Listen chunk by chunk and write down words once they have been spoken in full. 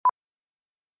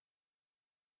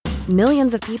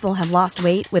Millions of people have lost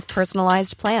weight with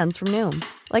personalized plans from Noom.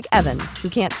 Like Evan, who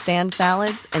can't stand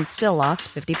salads and still lost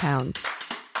 50 pounds.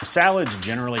 Salads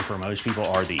generally for most people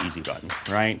are the easy button,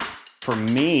 right? For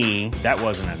me, that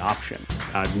wasn't an option.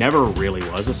 I never really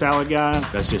was a salad guy.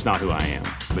 That's just not who I am.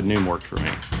 But Noom worked for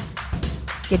me.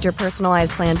 Get your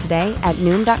personalized plan today at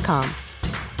Noom.com.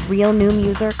 Real Noom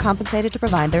user compensated to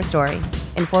provide their story.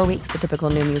 In 4 weeks, the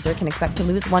typical Noom user can expect to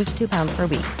lose 1 to 2 pounds per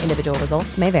week. Individual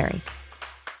results may vary.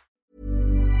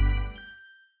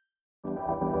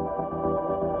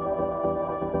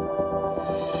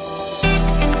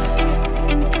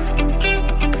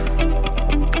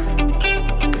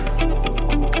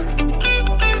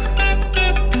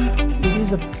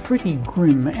 A pretty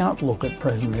grim outlook at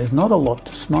present. There's not a lot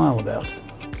to smile about.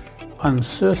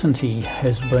 Uncertainty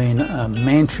has been a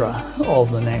mantra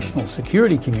of the national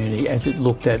security community as it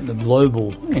looked at the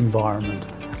global environment.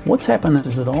 What's happened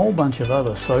is that a whole bunch of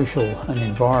other social and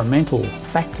environmental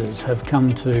factors have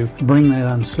come to bring that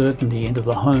uncertainty into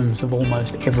the homes of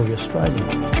almost every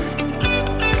Australian.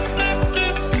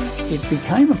 It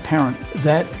became apparent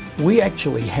that we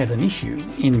actually had an issue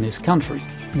in this country.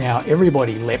 Now,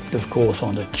 everybody leapt, of course,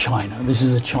 onto China. This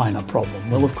is a China problem.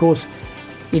 Well, of course,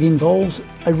 it involves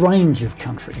a range of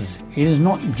countries. It is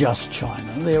not just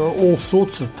China. There are all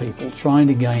sorts of people trying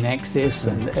to gain access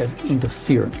and have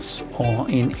interference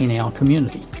in our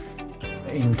community.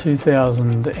 In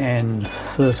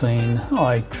 2013,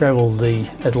 I travelled the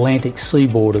Atlantic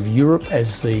seaboard of Europe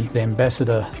as the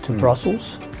ambassador to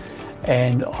Brussels.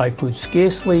 And I could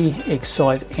scarcely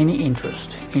excite any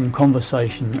interest in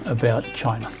conversation about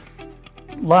China.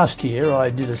 Last year I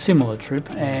did a similar trip,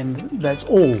 and that's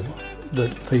all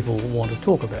that people want to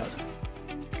talk about.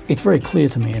 It's very clear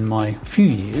to me in my few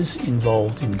years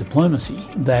involved in diplomacy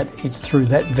that it's through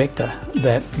that vector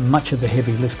that much of the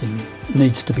heavy lifting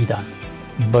needs to be done.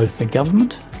 Both the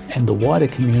government and the wider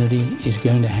community is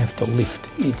going to have to lift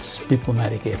its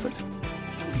diplomatic effort.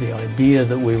 The idea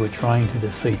that we were trying to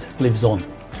defeat lives on.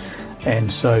 And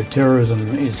so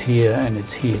terrorism is here, and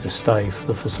it's here to stay for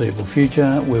the foreseeable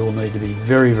future. We will need to be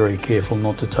very, very careful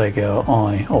not to take our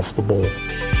eye off the ball.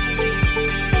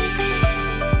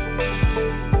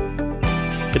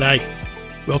 G'day.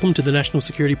 Welcome to the National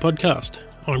Security Podcast.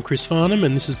 I'm Chris Farnham,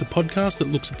 and this is the podcast that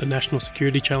looks at the national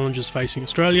security challenges facing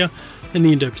Australia and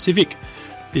the Indo-Pacific.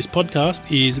 This podcast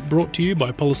is brought to you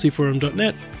by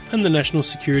policyforum.net and the National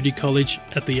Security College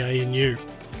at the ANU.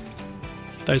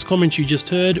 Those comments you just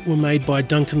heard were made by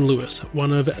Duncan Lewis,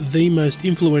 one of the most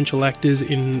influential actors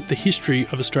in the history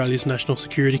of Australia's national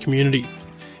security community.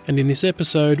 And in this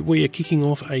episode, we are kicking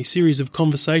off a series of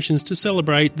conversations to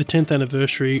celebrate the 10th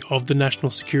anniversary of the National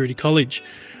Security College.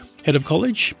 Head of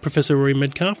College, Professor Rory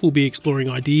Medcalf, will be exploring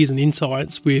ideas and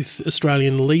insights with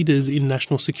Australian leaders in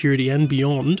national security and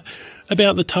beyond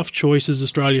about the tough choices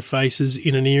Australia faces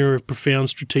in an era of profound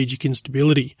strategic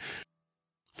instability.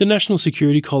 The National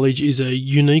Security College is a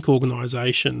unique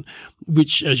organisation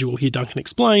which, as you will hear Duncan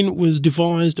explain, was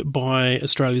devised by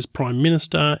Australia's Prime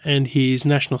Minister and his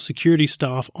national security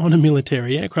staff on a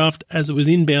military aircraft as it was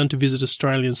inbound to visit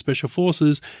Australian Special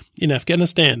Forces in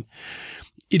Afghanistan.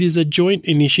 It is a joint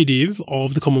initiative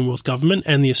of the Commonwealth Government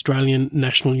and the Australian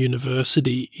National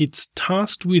University. It's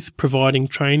tasked with providing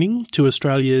training to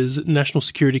Australia's national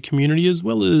security community as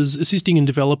well as assisting in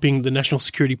developing the national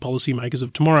security policymakers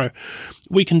of tomorrow.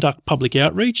 We conduct public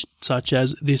outreach, such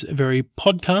as this very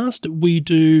podcast. We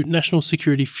do national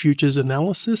security futures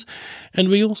analysis, and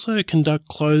we also conduct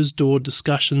closed-door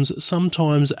discussions,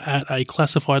 sometimes at a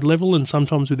classified level and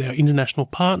sometimes with our international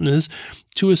partners,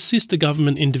 to assist the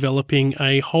government in developing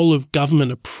a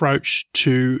whole-of-government approach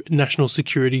to national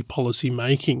security policy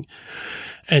making.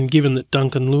 And given that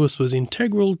Duncan Lewis was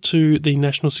integral to the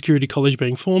National Security College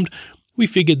being formed, we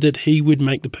figured that he would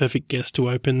make the perfect guest to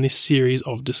open this series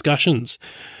of discussions.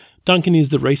 Duncan is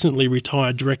the recently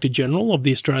retired Director General of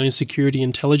the Australian Security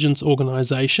Intelligence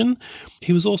Organisation.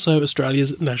 He was also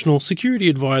Australia's National Security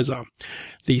Advisor,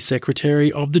 the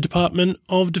Secretary of the Department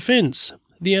of Defence,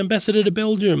 the Ambassador to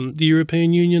Belgium, the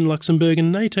European Union, Luxembourg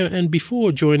and NATO, and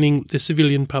before joining the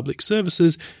Civilian Public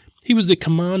Services, he was the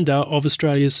Commander of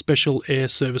Australia's Special Air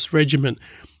Service Regiment.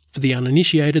 For the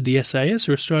uninitiated, the SAS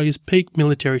are Australia's peak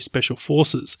military special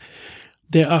forces.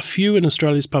 There are few in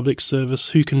Australia's public service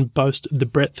who can boast the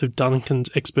breadth of Duncan's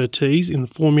expertise in the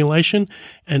formulation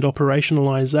and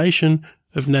operationalisation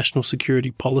of national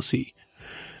security policy.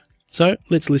 So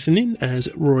let's listen in as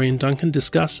Rory and Duncan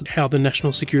discuss how the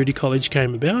National Security College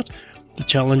came about, the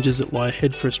challenges that lie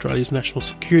ahead for Australia's national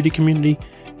security community,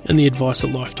 and the advice a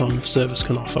lifetime of service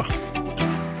can offer.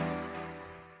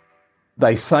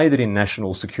 They say that in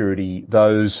national security,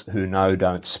 those who know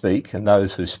don't speak, and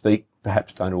those who speak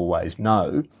perhaps don't always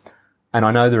know. And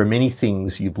I know there are many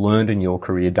things you've learned in your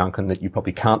career, Duncan, that you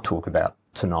probably can't talk about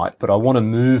tonight, but I want to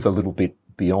move a little bit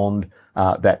beyond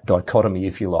that dichotomy,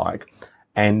 if you like,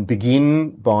 and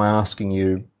begin by asking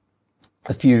you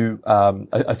a few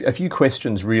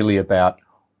questions really about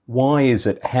why is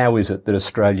it, how is it that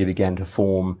Australia began to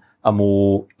form a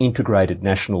more integrated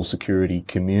national security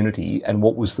community, and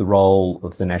what was the role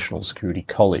of the National Security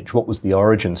College? What was the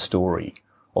origin story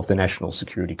of the National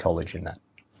Security College in that?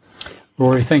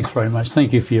 Rory, thanks very much.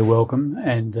 Thank you for your welcome,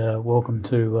 and welcome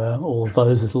to all of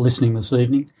those that are listening this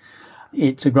evening.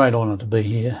 It's a great honour to be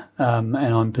here, and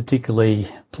I'm particularly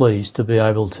pleased to be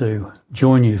able to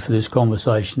join you for this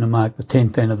conversation to mark the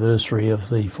 10th anniversary of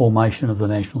the formation of the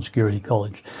National Security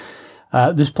College.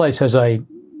 This place has a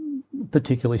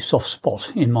particularly soft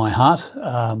spot in my heart.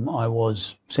 I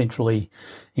was centrally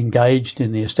engaged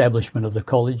in the establishment of the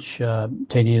college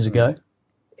 10 years ago.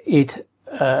 It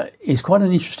is quite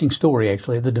an interesting story,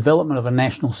 actually. The development of a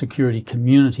national security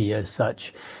community as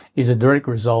such is a direct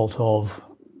result of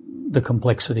the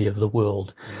complexity of the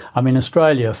world. I mean,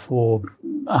 Australia for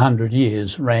 100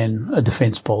 years ran a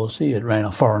defence policy, it ran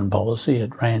a foreign policy,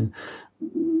 it ran,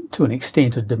 to an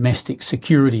extent, a domestic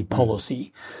security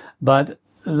policy. But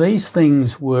these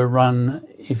things were run,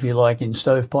 if you like, in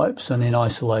stovepipes and in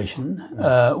isolation.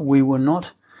 We were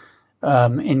not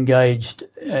engaged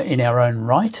in our own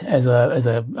right as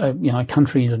a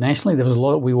country internationally. There was a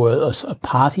lot of, we were a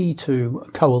party to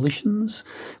coalitions.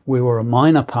 We were a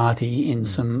minor party in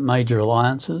some major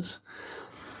alliances.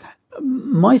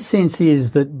 My sense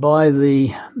is that by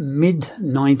the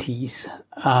mid-90s,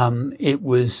 it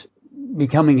was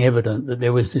becoming evident that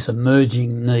there was this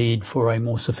emerging need for a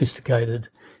more sophisticated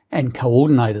and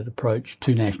coordinated approach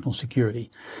to national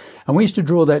security. And we used to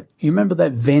draw that, you remember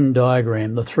that Venn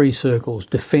diagram, the three circles,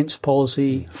 defence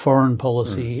policy, foreign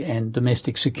policy, and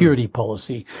domestic security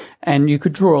policy. And you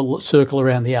could draw a circle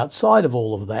around the outside of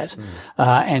all of that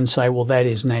and say, well, that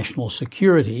is national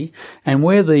security. And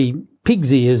where the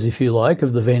pig's ears, if you like,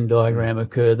 of the Venn diagram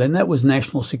occur, then that was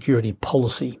national security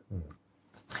policy.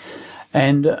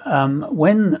 And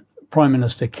when Prime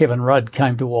Minister Kevin Rudd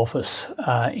came to office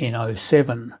in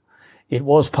 2007, it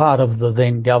was part of the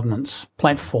then government's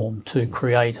platform to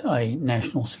create a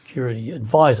national security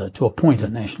advisor, to appoint a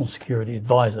national security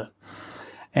advisor.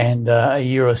 And a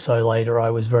year or so later, I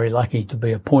was very lucky to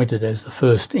be appointed as the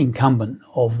first incumbent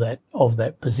of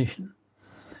that position.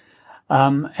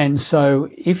 And so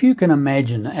if you can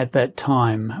imagine, at that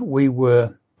time, we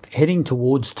were heading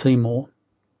towards Timor.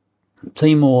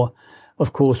 Timor,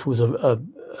 of course, was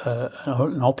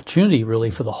an opportunity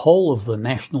really for the whole of the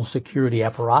national security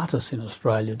apparatus in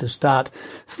Australia to start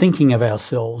thinking of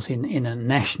ourselves in a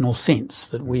national sense,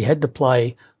 that we had to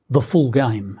play the full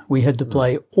game. We had to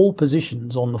play all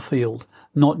positions on the field,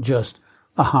 not just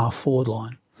a half-forward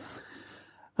line.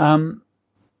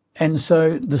 And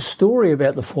so the story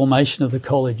about the formation of the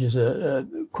college is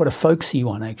quite a folksy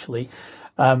one, actually.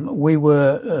 We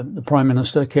were, the Prime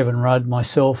Minister, Kevin Rudd,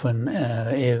 myself and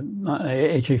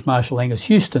Air Chief Marshal Angus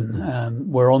Houston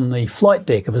were on the flight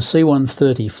deck of a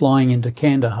C-130 flying into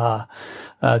Kandahar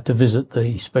to visit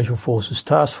the Special Forces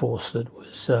Task Force that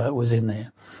was in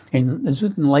there. It was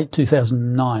in late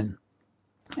 2009.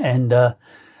 And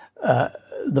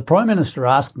the Prime Minister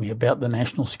asked me about the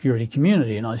national security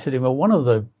community, and I said to him, well, one of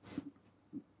the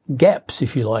gaps,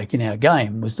 if you like, in our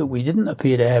game was that we didn't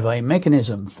appear to have a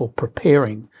mechanism for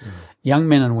preparing young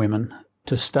men and women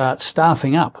to start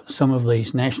staffing up some of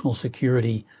these national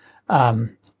security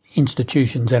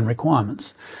institutions and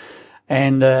requirements.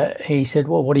 And he said,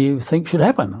 well, what do you think should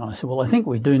happen? And I said, well, I think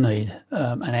we do need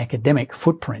an academic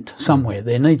footprint somewhere.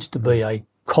 There needs to be a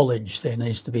college. There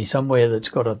needs to be somewhere that's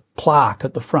got a plaque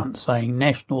at the front saying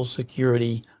National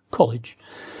Security College.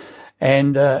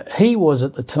 And he was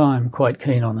at the time quite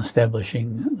keen on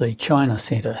establishing the China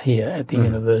Centre here at the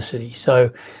university.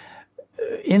 So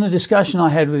in a discussion I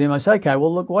had with him, I said, okay,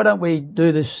 well, look, why don't we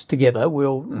do this together?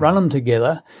 We'll run them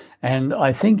together. And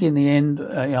I think in the end,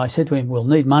 I said to him, we'll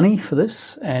need money for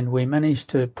this. And we managed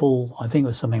to pull, I think it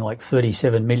was something like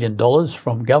 $37 million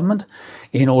from government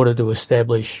in order to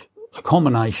establish a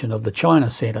combination of the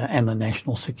China Centre and the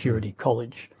National Security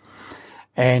College.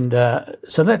 And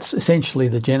so that's essentially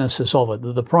the genesis of it.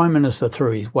 The Prime Minister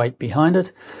threw his weight behind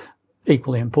it.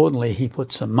 Equally importantly, he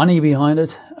put some money behind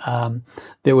it.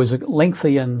 There was a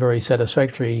lengthy and very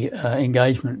satisfactory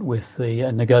engagement with the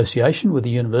negotiation with the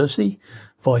university.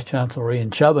 Vice-Chancellor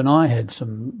Ian Chubb and I had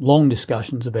some long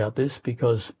discussions about this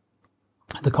because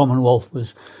The Commonwealth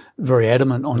was very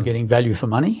adamant on getting value for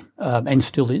money, and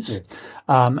still is.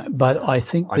 Yeah. But I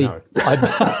think I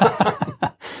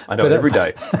know every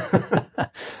day.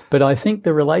 But I think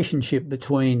the relationship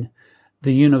between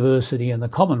the university and the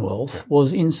Commonwealth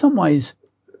was in some ways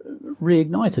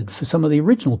reignited for some of the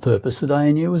original purpose that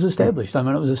ANU was established. I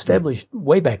mean, it was established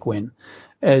way back when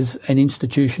as an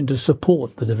institution to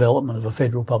support the development of a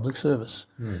federal public service.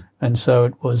 And so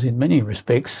it was in many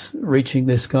respects reaching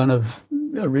this kind of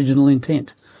original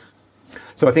intent.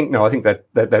 So I think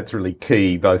that's really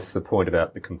key, both the point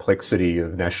about the complexity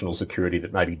of national security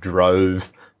that maybe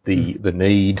drove the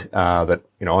need that,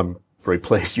 I'm very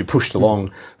pleased you pushed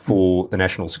along for the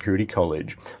National Security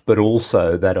College, but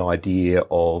also that idea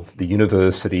of the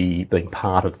university being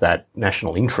part of that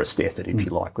national interest effort, if you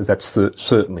like, because that's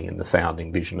certainly in the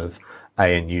founding vision of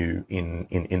ANU in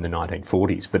the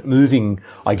 1940s. But moving,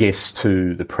 I guess,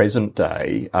 to the present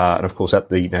day, and of course at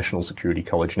the National Security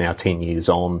College now 10 years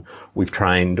on, we've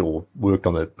trained or worked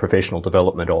on the professional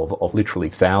development of literally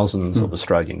thousands of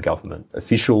Australian government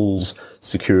officials,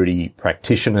 security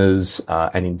practitioners,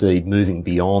 and indeed moving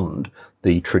beyond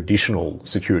the traditional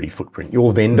security footprint.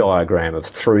 Your Venn diagram of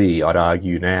 3, I'd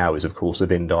argue now, is of course a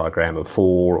Venn diagram of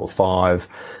 4 or 5,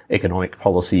 economic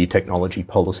policy, technology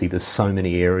policy. There's so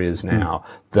many areas now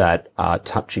that are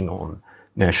touching on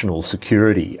national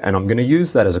security. And I'm going to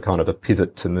use that as a kind of a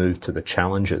pivot to move to the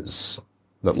challenges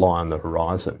that lie on the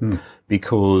horizon.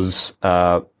 Because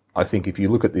I think if you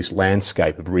look at this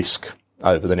landscape of risk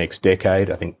over the next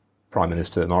decade, I think Prime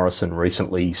Minister Morrison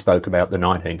recently spoke about the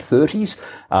 1930s.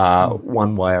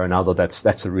 One way or another,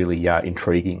 that's a really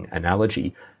intriguing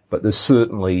analogy. But there's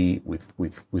certainly with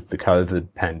the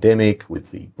COVID pandemic,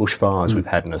 with the bushfires we've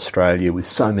had in Australia, with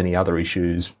so many other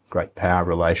issues, great power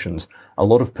relations, a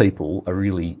lot of people are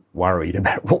really worried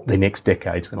about what the next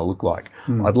decade's going to look like.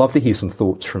 I'd love to hear some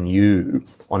thoughts from you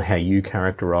on how you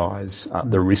characterise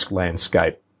the risk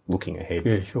landscape looking ahead.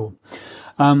 Yeah, sure.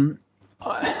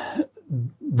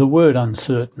 The word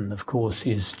uncertain, of course,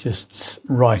 is just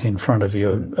right in front of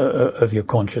your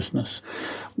consciousness.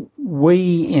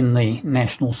 We in the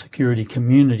national security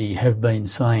community have been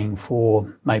saying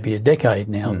for maybe a decade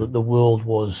now that the world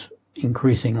was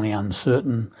increasingly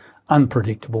uncertain,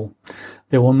 unpredictable.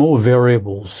 There were more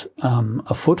variables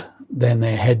afoot than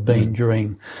there had been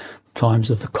during times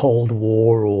of the Cold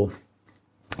War or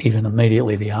even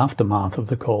immediately the aftermath of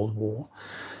the Cold War.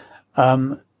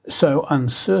 So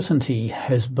uncertainty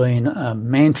has been a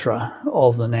mantra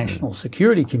of the national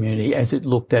security community as it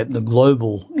looked at the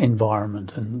global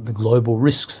environment and the global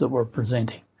risks that were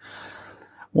presenting.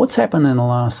 What's happened in the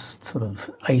last sort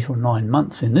of 8 or 9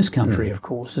 months in this country, of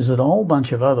course, is that a whole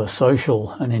bunch of other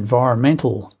social and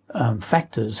environmental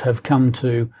factors have come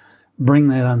to bring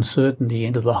that uncertainty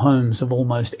into the homes of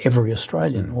almost every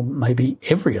Australian, or maybe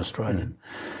every Australian.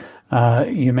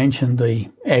 You mentioned the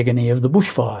agony of the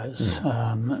bushfires.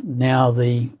 Now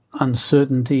the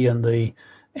uncertainty and the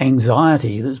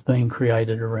anxiety that's being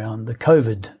created around the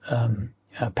COVID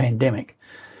pandemic.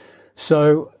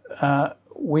 So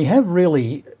we have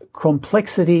really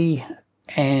complexity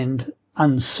and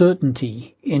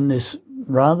uncertainty in this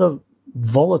rather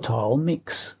volatile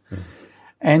mix.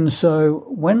 And so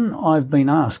when I've been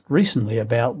asked recently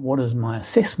about what is my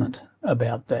assessment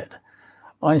about that,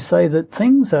 I say that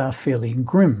things are fairly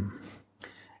grim.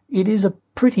 It is a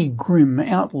pretty grim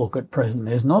outlook at present.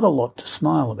 There's not a lot to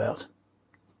smile about.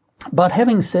 But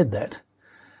having said that,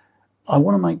 I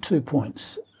want to make 2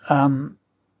 points.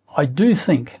 I do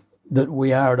think that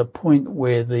we are at a point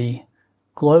where the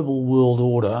global world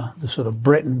order, the sort of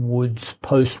Bretton Woods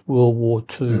post-World War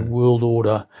II world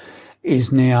order,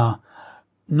 is now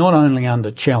not only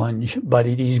under challenge, but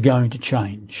it is going to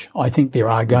change. I think there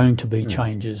are going to be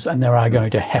changes, and there are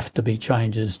going to have to be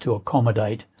changes to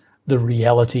accommodate the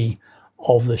reality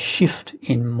of the shift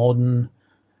in modern,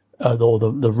 or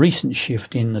the recent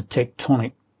shift in the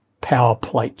tectonic power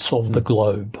plates of the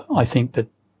globe. I think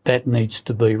that needs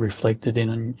to be reflected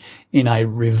in a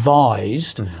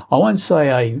revised, I won't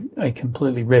say a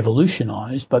completely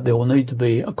revolutionised, but there will need to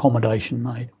be accommodation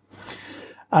made.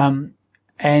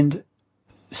 And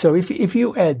so if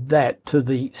you add that to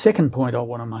the second point I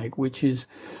want to make, which is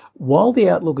while the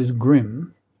outlook is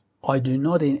grim, I do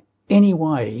not in any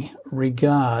way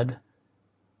regard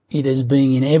it as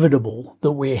being inevitable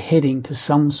that we're heading to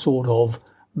some sort of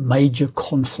major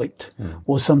conflict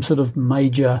or some sort of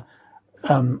major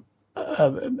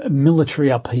military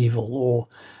upheaval. Or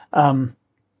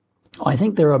I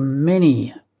think there are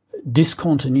many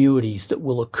discontinuities that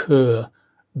will occur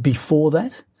before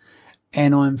that.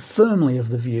 And I'm firmly of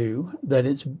the view that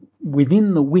it's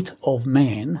within the wit of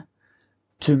man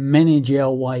to manage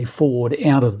our way forward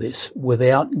out of this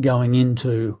without going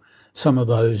into some of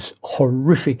those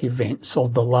horrific events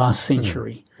of the last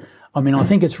century. I mean, I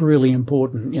think it's really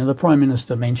important. You know, the Prime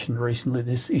Minister mentioned recently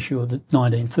this issue of the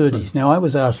 1930s. Now, I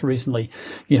was asked recently,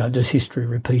 you know, does history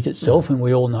repeat itself? And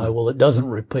we all know, well, it doesn't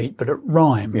repeat, but it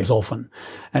rhymes often.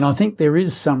 And I think there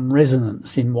is some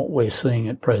resonance in what we're seeing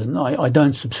at present. I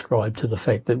don't subscribe to the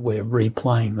fact that we're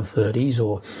replaying the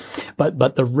 30s,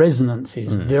 but the resonance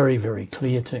is very, very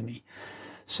clear to me.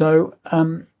 So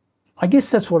I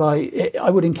guess that's what I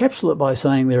would encapsulate by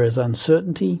saying there is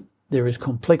uncertainty, there is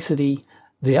complexity.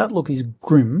 The outlook is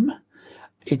grim.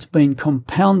 It's been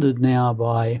compounded now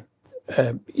by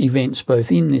events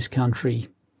both in this country,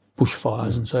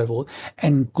 bushfires and so forth,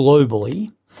 and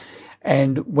globally.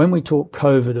 And when we talk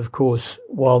COVID, of course,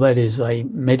 while that is a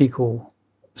medical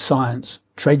science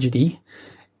tragedy,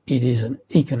 it is an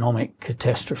economic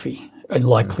catastrophe. And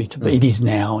likely to be. It is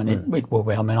now, and it will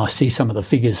be. I mean, I see some of the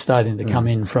figures starting to come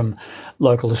in from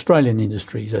local Australian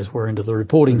industries as we're into the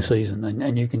reporting season,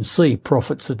 and you can see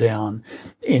profits are down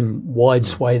in wide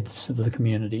swathes of the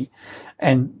community,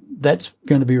 and that's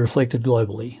going to be reflected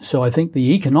globally. So I think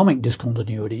the economic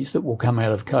discontinuities that will come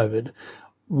out of COVID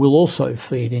will also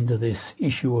feed into this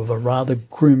issue of a rather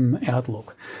grim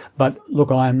outlook. But look,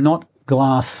 I am not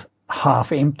glass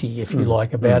half empty, if you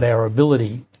like, about our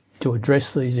ability to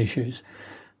address these issues,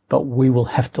 but we will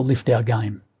have to lift our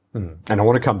game. And I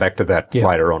want to come back to that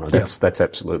later on, and that's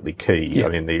absolutely key. I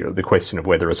mean, the question of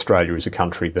whether Australia is a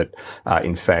country that,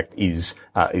 in fact, is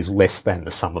less than the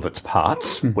sum of its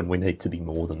parts when we need to be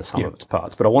more than the sum of its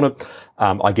parts. But I want to,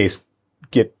 I guess,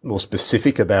 get more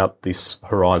specific about this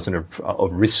horizon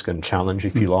of risk and challenge,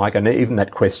 if you like, and even that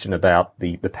question about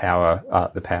the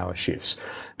power shifts,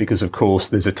 because of course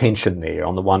there's a tension there.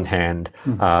 On the one hand,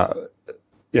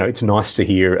 you know, it's nice to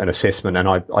hear an assessment, and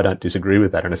I don't disagree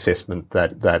with that, an assessment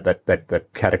that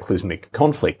cataclysmic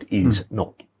conflict is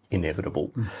not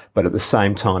inevitable. But at the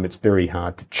same time, it's very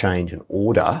hard to change an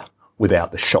order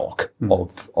without the shock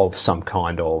of some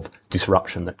kind of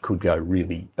disruption that could go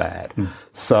really bad.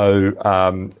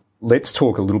 So let's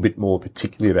talk a little bit more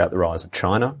particularly about the rise of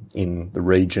China in the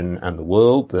region and the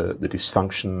world, the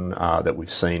dysfunction that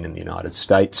we've seen in the United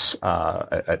States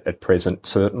at present,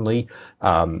 certainly.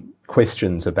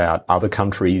 Questions about other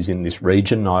countries in this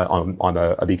region. I'm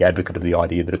a big advocate of the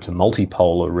idea that it's a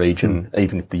multipolar region,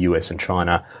 even if the US and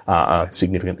China are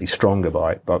significantly stronger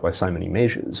by so many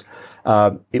measures.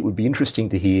 It would be interesting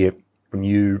to hear from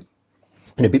you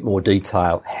in a bit more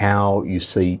detail how you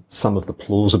see some of the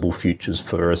plausible futures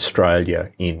for Australia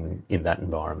in that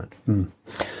environment.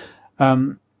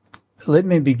 Let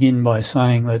me begin by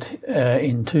saying that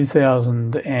in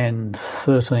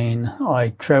 2013 I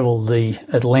travelled the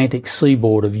Atlantic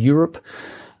seaboard of Europe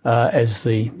as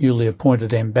the newly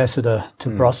appointed ambassador to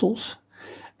Brussels,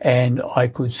 and I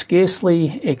could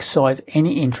scarcely excite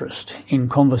any interest in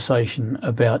conversation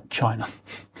about China.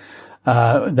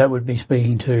 That would be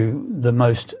speaking to the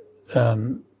most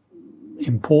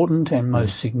important and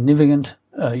most significant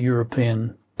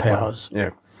European powers.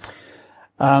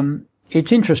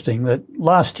 It's interesting that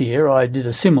last year I did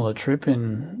a similar trip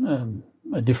in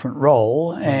a different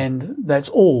role, and that's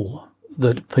all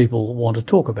that people want to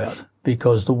talk about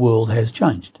because the world has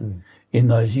changed in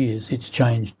those years. It's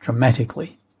changed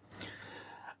dramatically.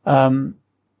 China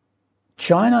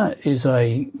is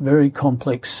a very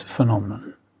complex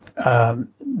phenomenon.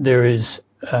 There is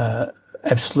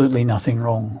absolutely nothing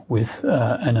wrong with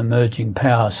an emerging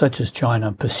power such as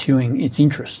China pursuing its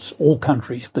interests. All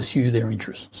countries pursue their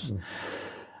interests.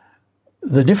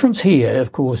 The difference here,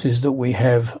 of course, is that we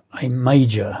have a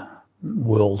major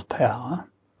world power,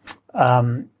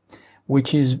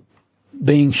 which is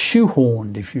being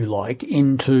shoehorned, if you like,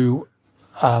 into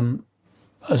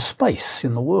a space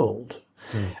in the world.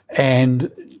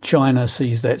 And China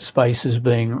sees that space as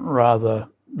being rather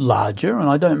larger, and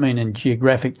I don't mean in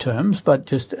geographic terms, but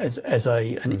just as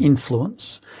an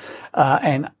influence.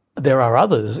 And there are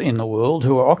others in the world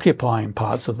who are occupying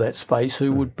parts of that space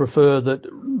who would prefer that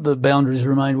the boundaries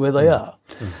remain where they are.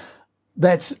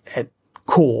 That's at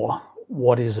core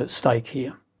what is at stake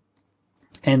here.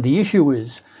 And the issue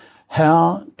is,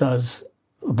 how does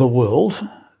the world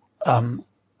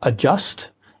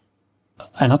adjust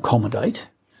and accommodate,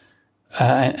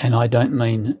 and I don't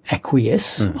mean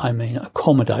acquiesce, I mean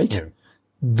accommodate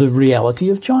the reality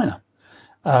of China.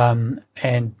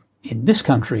 And in this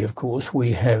country, of course,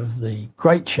 we have the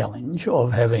great challenge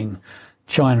of having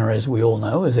China, as we all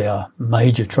know, as our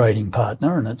major trading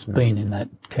partner, and it's been in that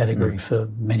category for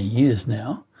many years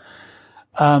now,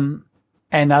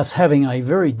 and us having a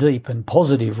very deep and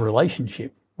positive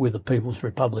relationship with the People's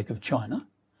Republic of China.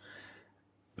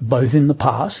 both in the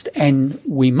past and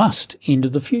we must into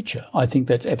the future. I think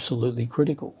that's absolutely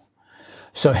critical.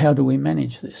 So how do we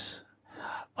manage this?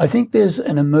 I think there's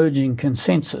an emerging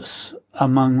consensus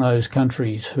among those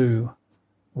countries who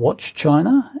watch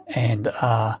China and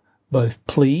are both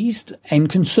pleased and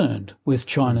concerned with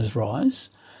China's rise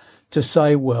to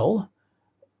say, well,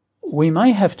 we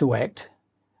may have to act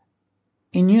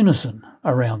in unison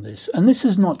around this. And this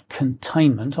is not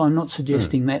containment. I'm not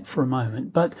suggesting that for a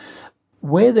moment. But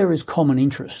where there is common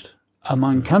interest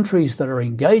among countries that are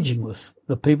engaging with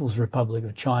the People's Republic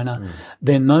of China,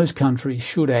 then those countries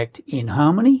should act in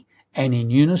harmony and in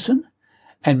unison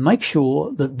and make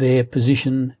sure that their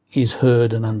position is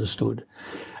heard and understood.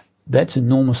 That's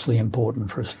enormously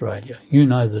important for Australia. You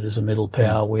know that as a middle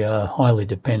power, we are highly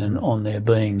dependent on there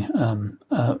being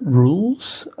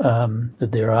rules, that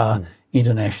there are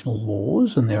international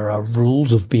laws and there are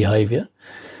rules of behaviour.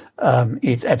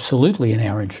 It's absolutely in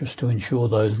our interest to ensure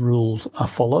those rules are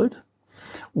followed.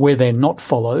 Where they're not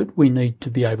followed, we need to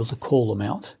be able to call them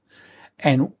out.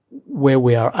 And where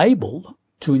we are able,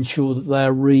 to ensure that they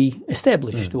are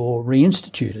re-established or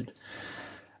reinstituted.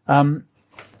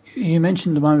 You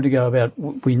mentioned a moment ago about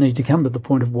we need to come to the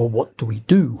point of, well, what do we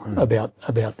do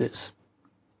about this?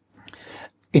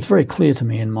 It's very clear to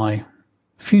me in my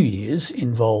few years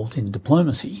involved in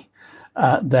diplomacy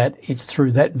that it's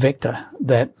through that vector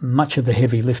that much of the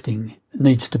heavy lifting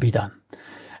needs to be done.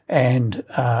 And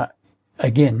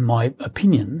again, my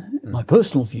opinion, my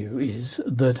personal view is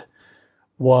that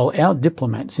while our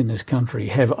diplomats in this country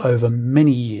have over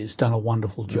many years done a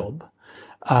wonderful job,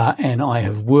 and I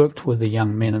have worked with the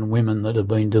young men and women that have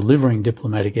been delivering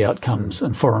diplomatic outcomes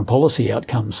and foreign policy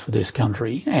outcomes for this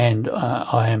country, and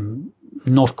I am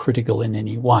not critical in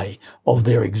any way of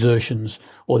their exertions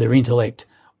or their intellect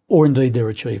or indeed their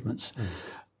achievements.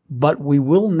 But we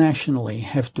will nationally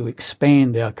have to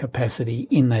expand our capacity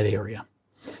in that area.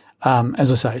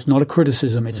 As I say, it's not a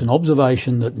criticism, it's an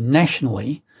observation that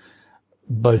nationally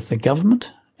both the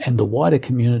government and the wider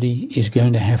community is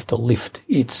going to have to lift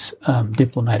its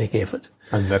diplomatic effort.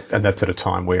 And that's at a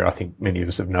time where I think many of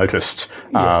us have noticed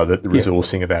that the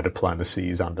resourcing of our diplomacy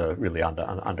is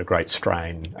under great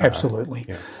strain. Absolutely.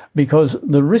 Because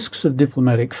the risks of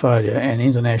diplomatic failure and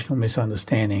international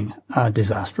misunderstanding are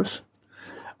disastrous.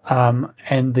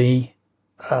 And the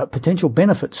potential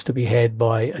benefits to be had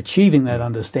by achieving that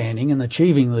understanding and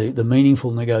achieving the meaningful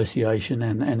negotiation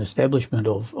and establishment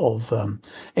of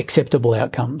acceptable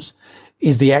outcomes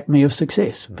is the acme of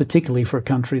success, particularly for a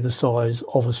country the size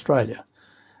of Australia.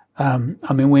 I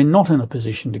mean, we're not in a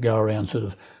position to go around sort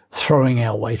of throwing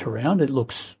our weight around. It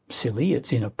looks silly.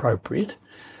 It's inappropriate.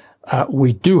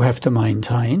 We do have to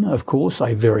maintain, of course,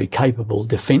 a very capable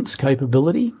defence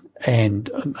capability. And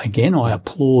again, I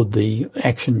applaud the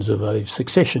actions of a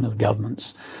succession of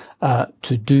governments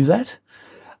to do that.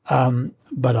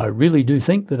 But I really do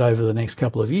think that over the next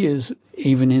couple of years,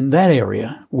 even in that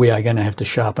area, we are going to have to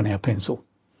sharpen our pencil.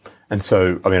 And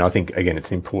so, I mean, I think, again,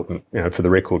 it's important, for the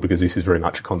record, because this is very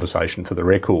much a conversation for the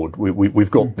record. We've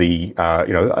got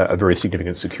a very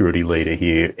significant security leader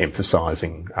here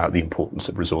emphasising the importance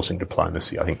of resourcing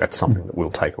diplomacy. I think that's something that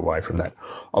we'll take away from that.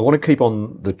 I want to keep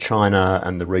on the China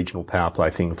and the regional power play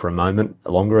thing for a moment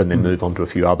longer and then move on to a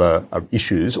few other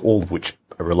issues, all of which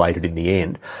are related in the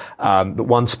end. But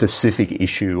one specific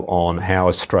issue on how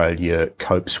Australia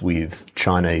copes with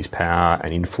Chinese power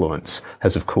and influence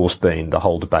has, of course, been the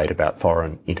whole debate about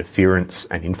foreign interference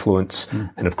and influence.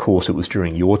 And of course, it was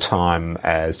during your time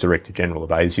as Director General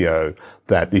of ASIO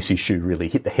that this issue really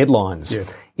hit the headlines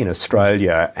in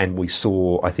Australia. And we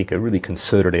saw, I think, a really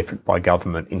concerted effort by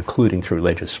government, including through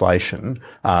legislation,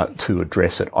 to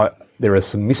address it. There are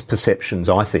some misperceptions,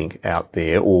 I think, out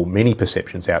there, or many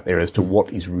perceptions out there as to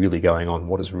what is really going on,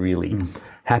 what has really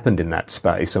happened in that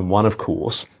space. And one, of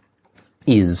course,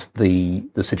 is the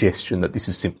suggestion that this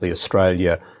is simply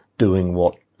Australia doing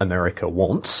what America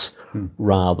wants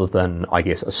rather than, I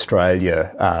guess,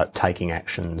 Australia taking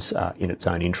actions in its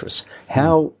own interests.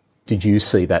 How did you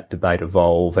see that debate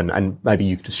evolve? And maybe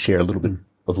you could just share a little bit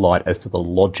of light as to the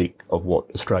logic of what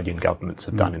Australian governments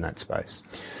have done in that space.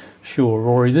 Sure,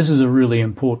 Rory. This is a really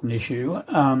important issue.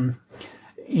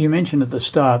 You mentioned at the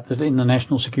start that in the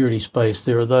national security space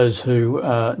there are those who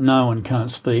know and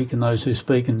can't speak and those who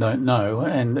speak and don't know.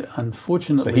 And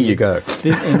unfortunately, so here you go.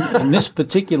 in this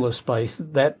particular space,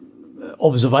 that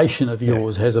observation of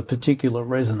yours has a particular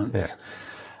resonance.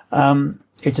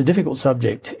 It's a difficult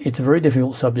subject. It's a very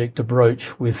difficult subject to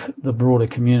broach with the broader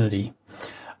community.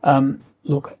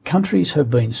 Look, countries have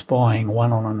been spying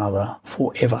one on another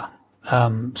forever.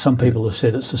 Some people have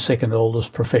said it's the second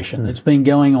oldest profession. It's been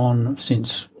going on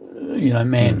since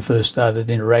man first started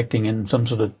interacting in some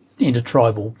sort of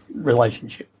intertribal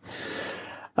relationship.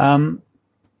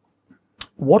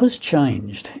 What has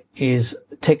changed is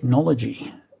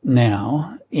technology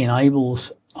now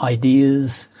enables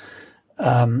ideas,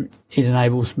 it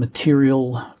enables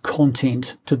material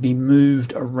content to be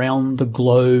moved around the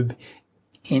globe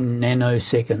in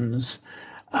nanoseconds.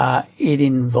 It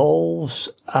involves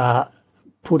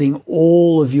putting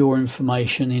all of your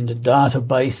information into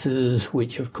databases,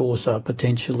 which of course are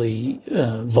potentially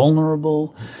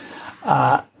vulnerable.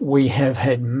 We have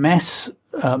had mass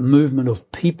movement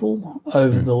of people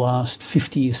over the last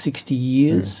 50 or 60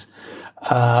 years,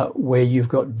 where you've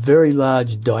got very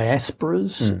large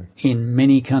diasporas in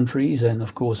many countries, and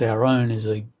of course our own is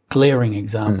a glaring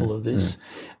example of this.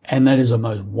 And that is a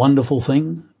most wonderful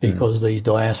thing, because these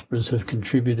diasporas have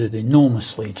contributed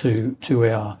enormously to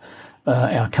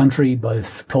our country,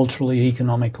 both culturally,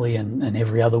 economically, and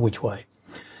every other which way.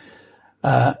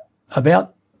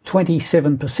 About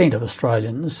 27% of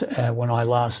Australians, when I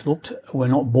last looked, were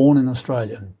not born in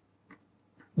Australia.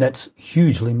 That's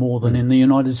hugely more than in the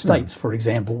United States, for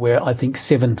example, where I think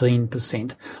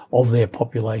 17% of their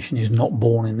population is not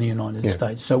born in the United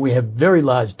States. So we have very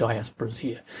large diasporas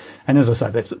here. And as I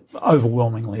say, that's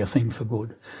overwhelmingly a thing for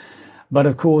good. But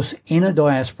of course, in a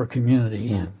diaspora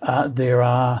community, there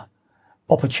are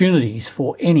opportunities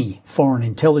for any foreign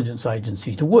intelligence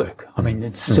agency to work. I mean,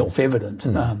 it's self-evident.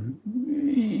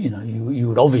 You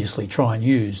would obviously try and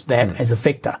use that as a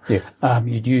vector.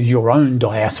 You'd use your own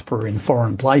diaspora in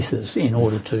foreign places in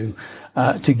order to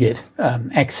get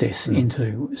access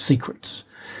into secrets.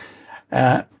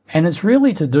 And it's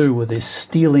really to do with this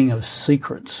stealing of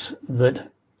secrets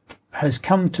that has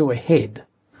come to a head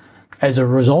as a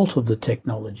result of the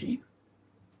technology,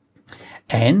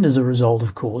 and as a result,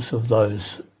 of course, of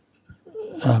those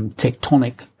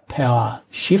tectonic power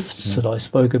shifts that I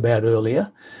spoke about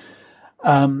earlier.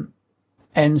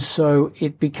 And so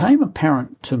it became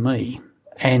apparent to me,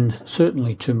 and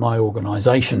certainly to my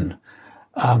organisation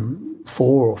 4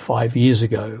 or 5 years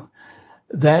ago,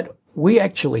 that we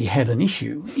actually had an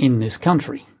issue in this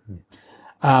country.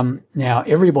 Now,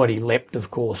 everybody leapt,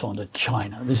 of course, onto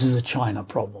China. This is a China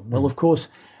problem. Well, of course,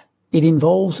 it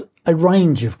involves a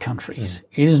range of countries.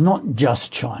 It is not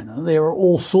just China. There are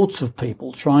all sorts of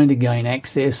people trying to gain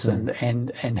access and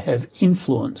have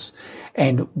influence,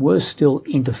 and worse still,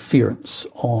 interference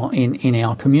in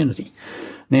our community.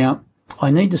 Now,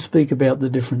 I need to speak about the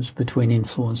difference between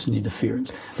influence and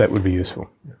interference. That would be useful.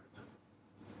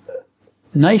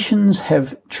 Nations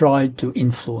have tried to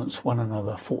influence one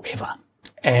another forever,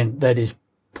 and that is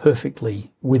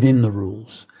perfectly within the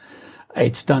rules.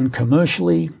 It's done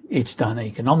commercially, it's done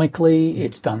economically,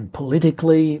 it's done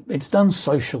politically, it's done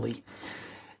socially.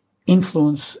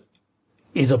 Influence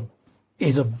is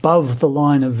above the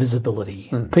line of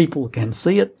visibility. People can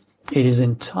see it. It is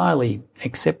entirely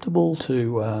acceptable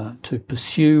to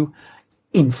pursue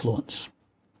influence.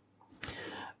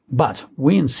 But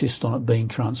we insist on it being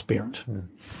transparent.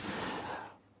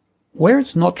 Where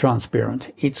it's not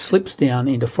transparent, it slips down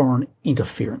into foreign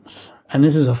interference. And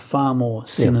this is a far more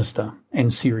sinister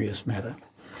and serious matter.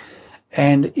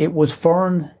 And it was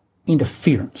foreign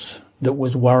interference that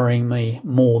was worrying me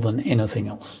more than anything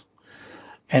else.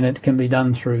 And it can be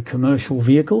done through commercial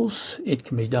vehicles, it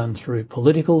can be done through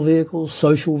political vehicles,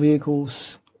 social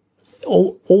vehicles,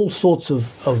 all sorts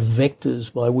of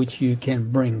vectors by which you can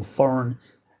bring foreign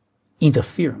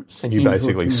interference. And you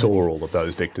basically saw all of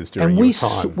those vectors during your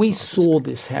time. And we saw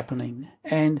this happening.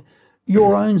 And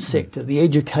your own sector, the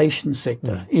education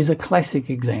sector, is a classic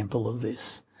example of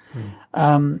this.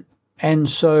 And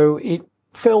so it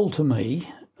fell to me,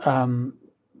 and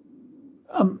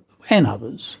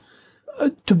others,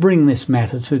 to bring this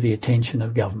matter to the attention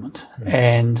of government.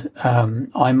 And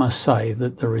I must say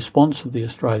that the response of the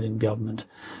Australian government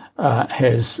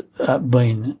has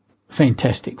been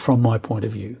fantastic from my point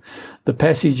of view. The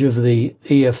passage of the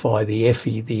EFI, the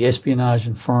EFI, the Espionage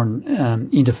and Foreign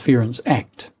Interference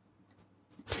Act,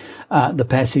 the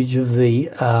passage of the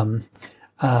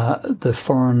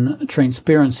Foreign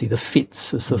Transparency, the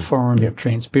FITS, the Foreign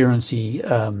Transparency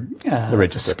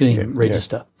Scheme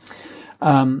Register.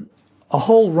 A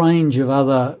whole range of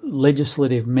other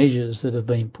legislative measures that have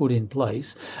been put in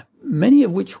place, many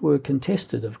of which were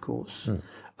contested, of course,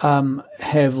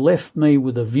 have left me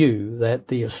with a view that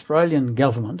the Australian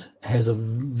government has a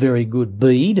very good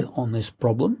bead on this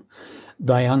problem.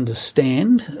 They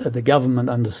understand, the government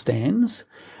understands,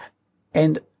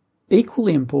 and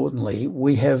equally importantly,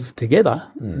 we have together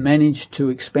managed to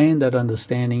expand that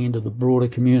understanding into the broader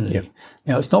community.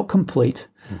 Now, it's not complete,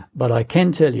 but I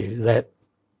can tell you that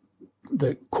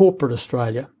the corporate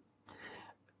Australia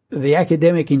the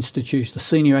academic institutions, the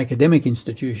senior academic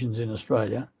institutions in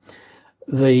Australia,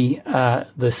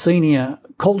 the senior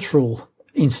cultural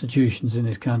institutions in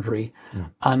this country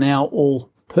are now all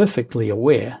perfectly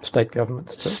aware. State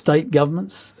governments too. State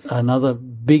governments, another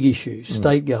big issue.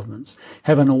 State governments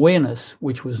have an awareness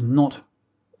which was not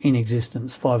in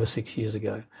existence 5 or 6 years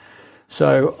ago.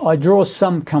 So I draw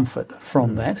some comfort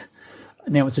from that.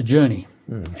 Now it's a journey.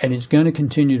 And it's going to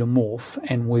continue to morph,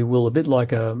 and we will, a bit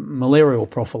like a malarial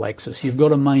prophylaxis. You've got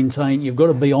to maintain, you've got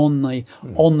to be on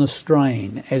the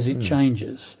strain as it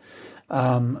changes.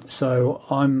 So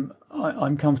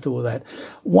I'm comfortable with that.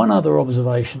 One other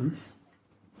observation: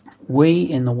 we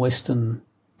in the Western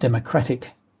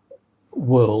democratic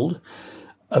world,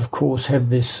 of course, have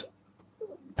this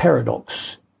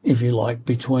paradox, if you like,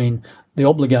 between the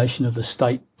obligation of the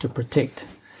state to protect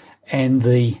and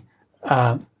the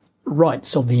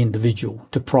rights of the individual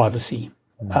to privacy.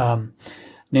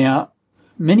 Now,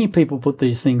 many people put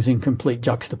these things in complete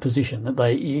juxtaposition,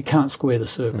 that you can't square the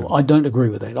circle. I don't agree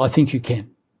with that. I think you can.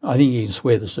 I think you can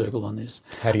square the circle on this.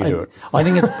 How do you do it? I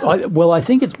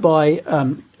think it's by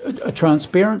a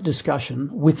transparent discussion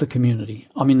with the community.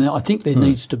 I mean, I think there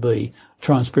needs to be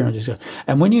transparent discussion.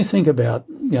 And when you think about,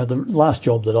 the last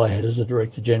job that I had as the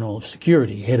Director General of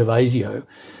Security, head of ASIO,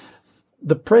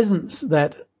 the presence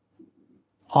that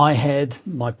I had,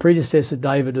 my predecessor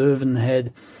David Irvin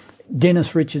had,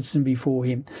 Dennis Richardson before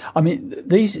him. I mean,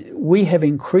 we have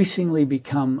increasingly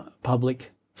become public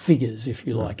figures, if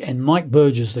you like, and Mike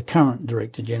Burgess, the current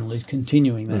Director General, is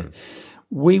continuing that.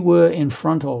 We were in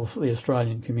front of the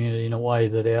Australian community in a way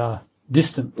that our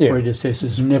distant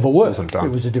predecessors never were.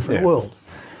 It was a different world.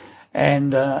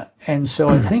 And so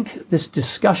I think this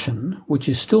discussion, which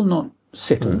is still not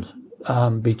settled,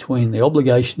 between the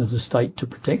obligation of the state to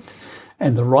protect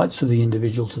and the rights of the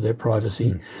individual to their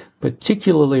privacy,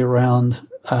 particularly around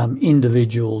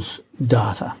individuals'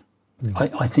 data.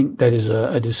 I think that is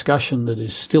a discussion that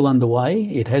is still underway.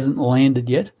 It hasn't landed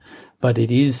yet, but it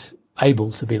is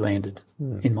able to be landed,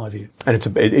 in my view. And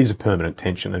it is a permanent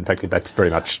tension. In fact, that's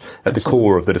very much at the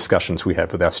core of the discussions we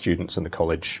have with our students in the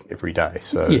college every day.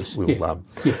 So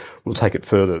we'll take it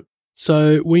further.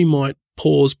 So we might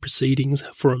pause proceedings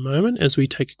for a moment as we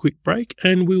take a quick break,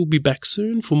 and we'll be back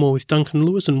soon for more with Duncan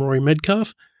Lewis and Rory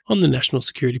Medcalf on the National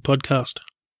Security Podcast.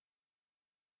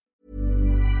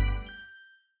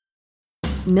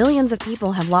 Millions of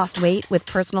people have lost weight with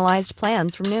personalized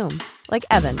plans from Noom. Like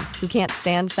Evan, who can't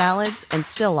stand salads and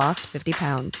still lost 50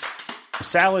 pounds.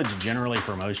 Salads generally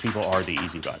for most people are the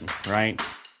easy button, right?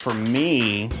 For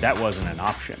me, that wasn't an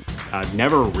option. I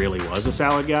never really was a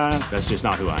salad guy. That's just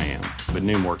not who I am. But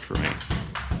Noom worked for me.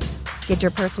 Get your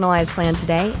personalized plan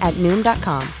today at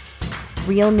Noom.com.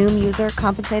 Real Noom user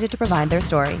compensated to provide their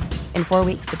story. In 4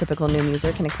 weeks, the typical Noom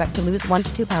user can expect to lose 1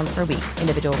 to 2 pounds per week.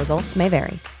 Individual results may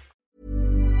vary.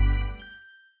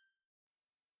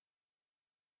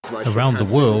 Around the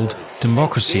world,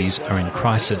 democracies are in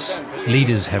crisis.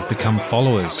 Leaders have become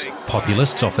followers.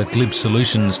 Populists offer glib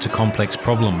solutions to complex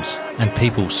problems, and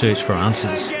people search for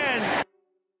answers.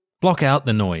 Block out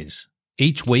the noise.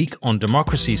 Each week on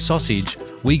Democracy Sausage,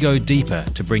 we go deeper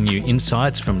to bring you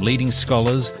insights from leading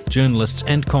scholars, journalists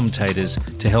and commentators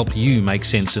to help you make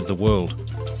sense of the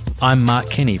world. I'm Mark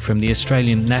Kenny from the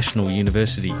Australian National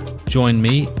University. Join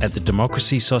me at the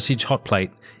Democracy Sausage Hot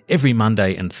Plate every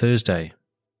Monday and Thursday.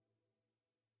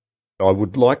 I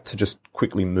would like to just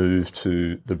quickly move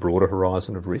to the broader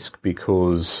horizon of risk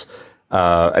because,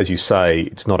 as you say,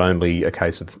 it's not only a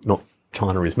case of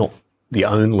China is not the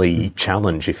only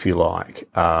challenge, if you like,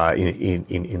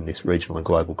 in this regional and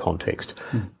global context.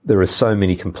 There are so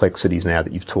many complexities now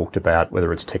that you've talked about,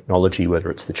 whether it's technology,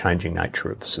 whether it's the changing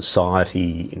nature of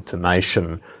society,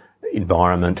 information,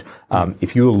 environment.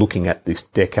 If you were looking at this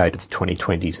decade of the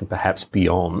 2020s and perhaps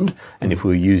beyond, and if we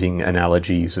were using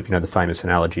analogies of, the famous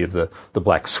analogy of the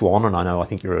black swan, and I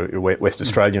think you're a West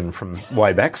Australian from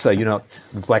way back, so the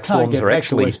black swans are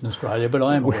actually Western Australia, but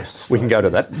I am West Australia. We can go to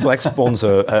that. Black swans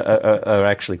are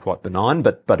actually quite benign,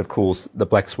 but of course the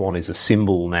black swan is a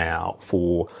symbol now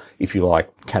for, if you like,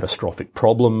 catastrophic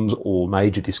problems or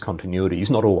major discontinuities,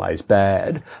 not always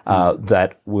bad,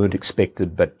 that weren't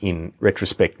expected, but in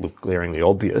retrospect look glaringly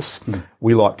obvious.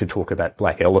 We like to talk about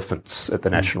black elephants at the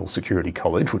National Security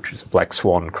College, which is a black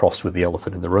swan crossed with the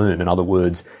elephant in the room. In other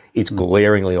words, it's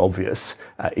glaringly obvious.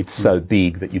 It's so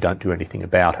big that you don't do anything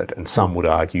about it. And some would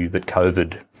argue that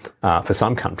COVID, for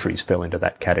some countries, fell into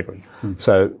that category.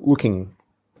 So looking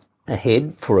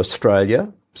ahead for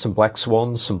Australia, some black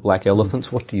swans, some black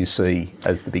elephants, what do you see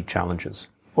as the big challenges?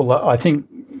 Well, I think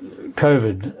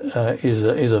COVID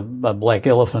is a black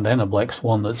elephant and a black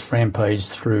swan that's rampaged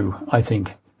through, I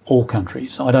think, all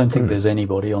countries. I don't think there's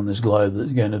anybody on this globe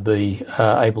that's going to be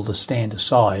able to stand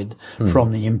aside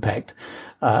from the impact.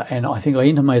 And I think I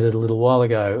intimated a little while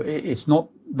ago, it's not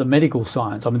the medical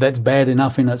science. I mean, that's bad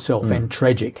enough in itself and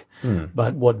tragic.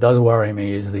 But what does worry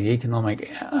me is the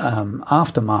economic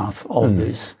aftermath of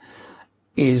this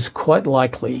is quite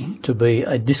likely to be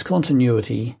a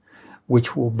discontinuity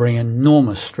which will bring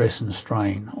enormous stress and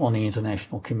strain on the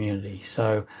international community.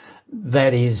 So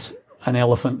that is an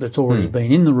elephant that's already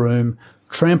been in the room,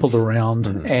 trampled around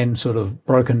and sort of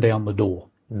broken down the door.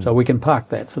 So we can park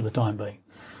that for the time being.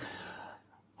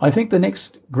 I think the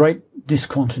next great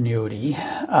discontinuity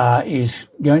is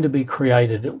going to be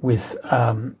created with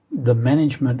the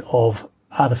management of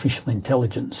artificial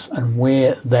intelligence and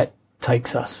where that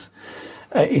takes us.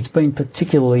 It's been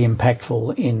particularly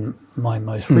impactful in my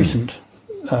most recent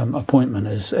appointment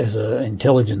as an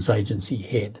intelligence agency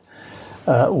head,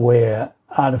 where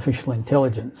artificial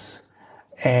intelligence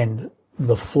and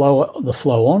the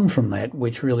flow on from that,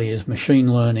 which really is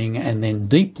machine learning and then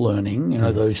deep learning,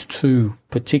 those two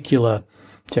particular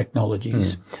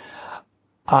technologies,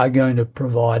 are going to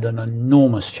provide an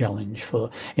enormous challenge for.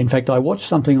 In fact, I watched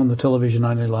something on the television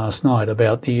only last night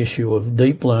about the issue of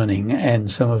deep learning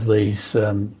and some of these,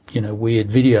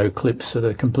 weird video clips that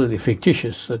are completely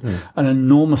fictitious and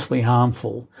enormously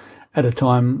harmful at a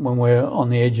time when we're on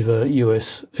the edge of a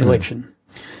US election.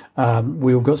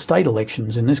 We've got state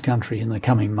elections in this country in the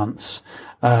coming months.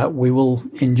 We will,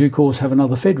 in due course, have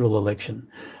another federal election.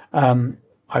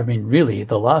 Really,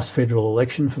 the last federal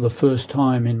election, for the first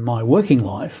time in my working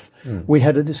life, we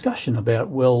had a discussion about,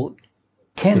 well,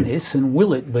 can this and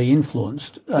will it be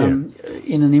influenced in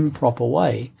an improper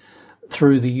way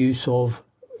through the use of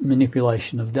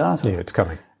manipulation of data? Yeah, it's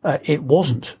coming. It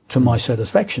wasn't to my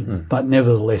satisfaction, but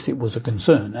nevertheless it was a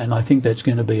concern, and I think that's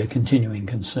going to be a continuing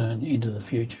concern into the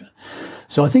future.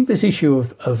 So I think this issue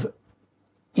of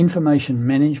information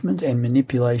management and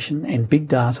manipulation and big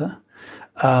data,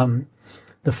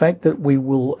 the fact that we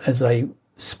will, as a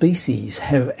species,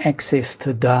 have access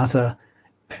to data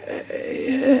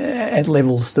at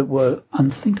levels that were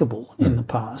unthinkable in the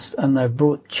past, and they've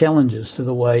brought challenges to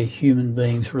the way human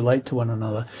beings relate to one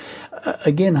another.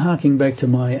 Again, harking back to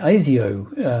my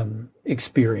ASIO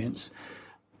experience,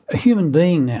 a human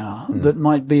being now that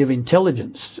might be of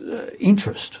intelligence,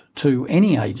 interest to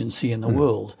any agency in the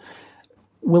world,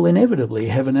 will inevitably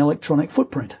have an electronic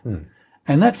footprint.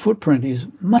 And that footprint is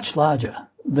much larger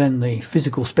than the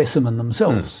physical specimen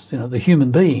themselves. The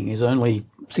human being is only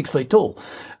 6 feet tall.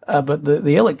 But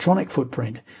the electronic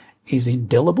footprint is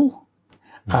indelible,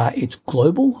 it's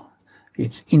global,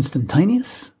 it's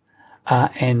instantaneous,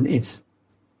 and it's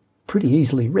pretty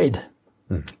easily read.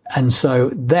 And so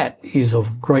that is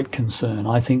of great concern.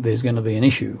 I think there's going to be an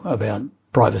issue about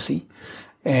privacy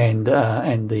and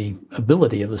the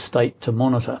ability of the state to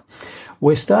monitor.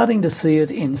 We're starting to see it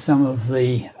in some of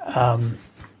the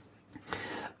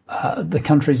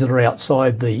countries that are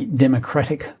outside the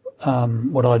democratic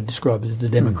what I'd describe as the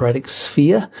democratic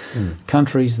sphere,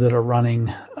 countries that are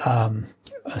running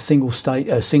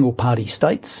single party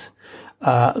states,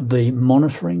 the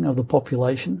monitoring of the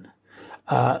population.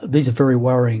 These are very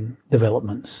worrying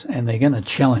developments, and they're going to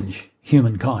challenge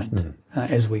humankind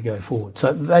as we go forward.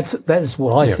 So that is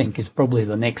what I think is probably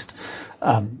the next.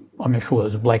 I'm not sure it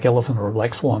was a black elephant or a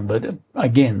black swan, but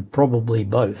again, probably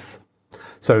both.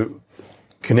 So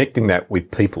connecting that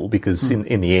with people, because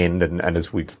in the end, and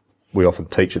as we often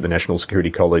teach at the National Security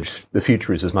College, the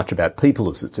future is as much about people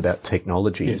as it's about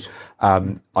technology. Yes.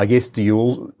 I guess, do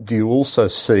you also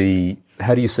see,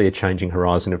 how do you see a changing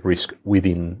horizon of risk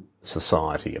within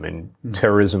society? I mean,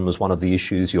 terrorism was one of the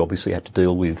issues you obviously had to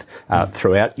deal with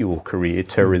throughout your career,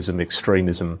 terrorism,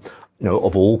 extremism,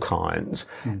 of all kinds.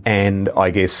 And I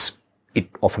guess it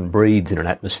often breeds in an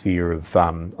atmosphere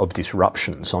of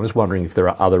disruption. So I'm just wondering if there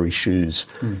are other issues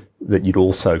that you'd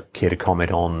also care to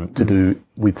comment on to do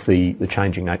with the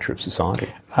changing nature of society.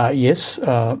 Yes.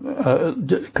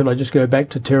 Could I just go back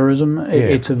to terrorism?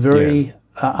 It's a very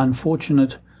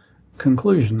unfortunate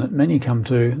conclusion that many come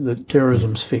to, that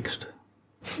terrorism's fixed.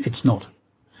 It's not.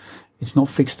 It's not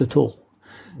fixed at all.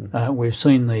 We've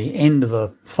seen the end of a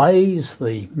phase,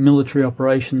 the military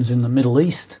operations in the Middle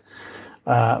East,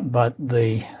 but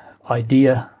the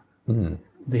idea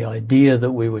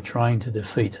that we were trying to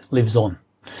defeat lives on.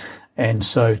 And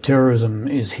so terrorism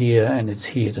is here, and it's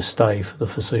here to stay for the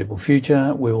foreseeable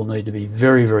future. We will need to be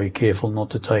very, very careful not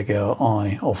to take our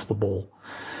eye off the ball.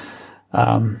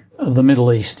 The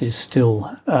Middle East is still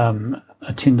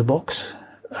a tinderbox.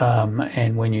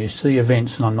 and when you see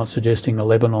events, and I'm not suggesting the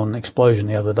Lebanon explosion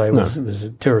the other day was a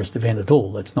terrorist event at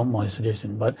all. That's not my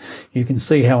suggestion. But you can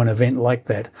see how an event like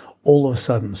that all of a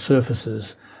sudden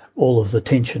surfaces all of the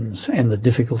tensions and the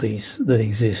difficulties that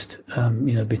exist,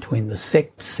 between the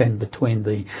sects and between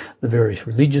the various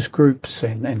religious groups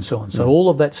and so on. So all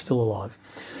of that's still alive.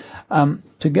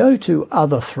 To go to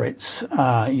other threats,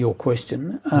 your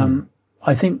question,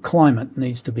 I think climate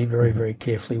needs to be very, very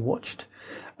carefully watched.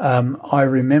 I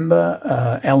remember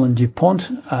Alan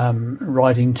DuPont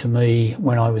writing to me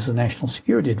when I was the National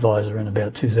Security Advisor in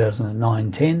about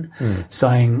 2009-10,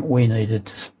 saying we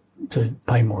needed to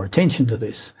pay more attention to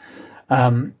this.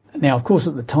 Now, of course,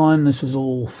 at the time, this was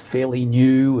all fairly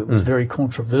new. It was very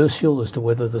controversial as to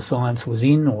whether the science was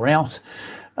in or out.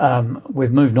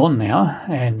 We've moved on now,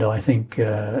 and I think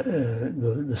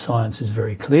the science is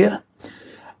very clear.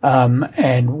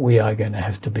 And we are going to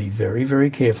have to be very, very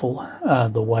careful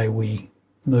the way we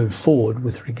move forward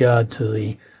with regard to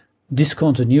the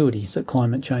discontinuities that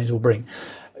climate change will bring.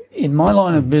 In my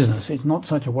line of business, it's not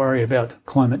such a worry about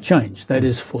climate change. That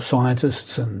is for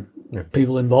scientists and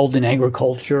people involved in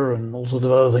agriculture and all sorts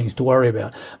of other things to worry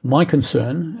about. My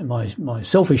concern, my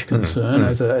selfish concern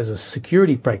as a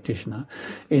security practitioner,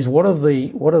 is what are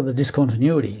the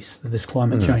discontinuities that this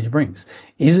climate change brings?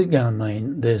 Is it going to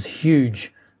mean there's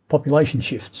huge population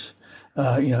shifts?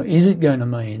 Is it going to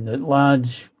mean that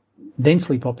large,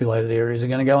 densely populated areas are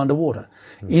going to go underwater?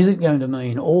 Is it going to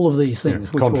mean all of these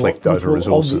things? Conflict over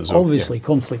resources. Obviously,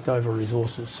 conflict over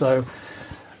resources. So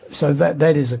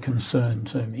that is a concern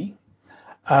to me.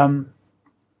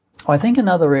 I think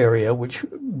another area which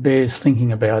bears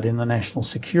thinking about in the national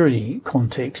security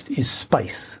context is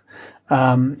space.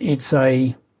 It's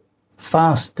a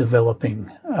fast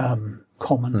developing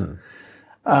common.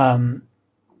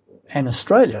 And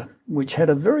Australia, which had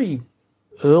a very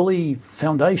early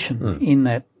foundation in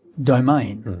that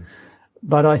domain,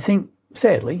 but I think,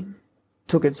 sadly,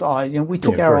 took its eye. We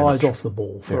took our eyes off the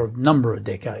ball for a number of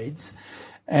decades,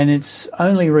 and it's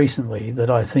only recently that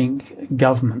I think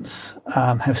governments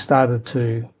have started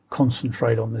to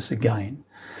concentrate on this again.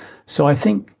 So I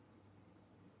think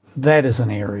that is an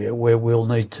area where we'll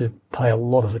need to pay a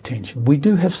lot of attention. We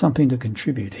do have something to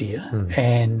contribute here,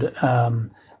 and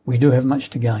we do have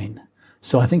much to gain.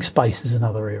 So I think space is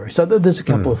another area. So there's a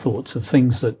couple of thoughts of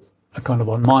things that are kind of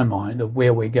on my mind of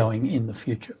where we're going in the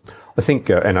future. I think,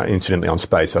 and incidentally on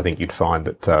space, I think you'd find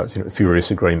that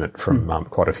furious agreement from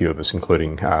quite a few of us,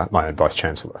 including my own Vice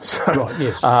Chancellor. So, right,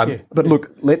 yes. But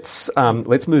look, let's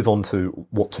move on to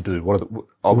what to do.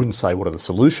 I wouldn't say what are the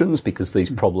solutions, because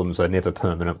these problems are never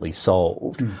permanently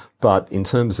solved. But in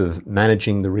terms of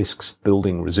managing the risks,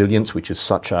 building resilience, which is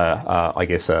such a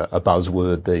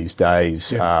buzzword these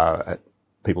days.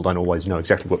 People don't always know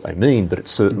exactly what they mean, but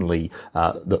it's certainly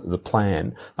the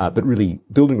plan. But really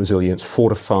building resilience,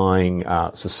 fortifying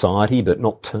society, but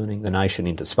not turning the nation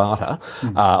into Sparta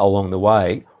along the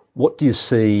way. What do you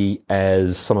see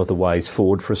as some of the ways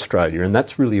forward for Australia? And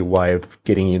that's really a way of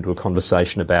getting into a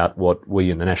conversation about what we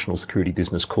in the national security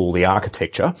business call the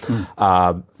architecture.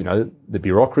 The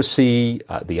bureaucracy,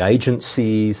 the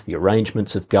agencies, the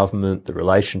arrangements of government, the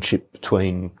relationship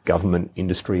between government,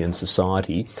 industry and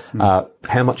society.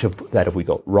 How much of that have we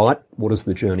got right? What does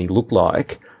the journey look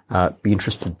like? Be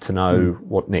interested to know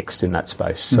what next in that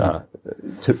space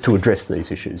to address these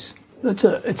issues.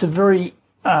 It's a very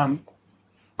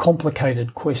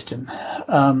complicated question.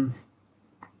 I'll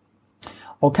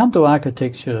come to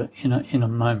architecture in a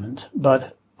moment,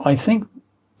 but I think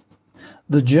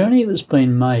the journey that's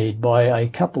been made by a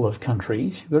couple of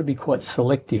countries, you've got to be quite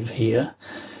selective here,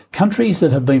 countries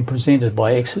that have been presented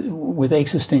with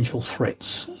existential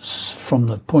threats from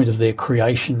the point of their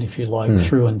creation, if you like,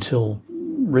 through until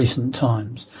recent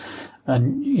times.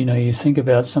 And, you think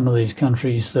about some of these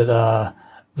countries that are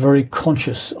very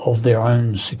conscious of their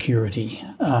own security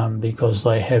because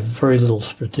they have very little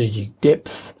strategic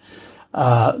depth.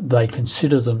 They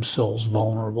consider themselves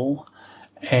vulnerable,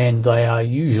 and they are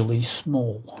usually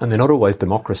small. And they're not always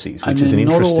democracies, which is an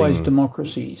interesting not always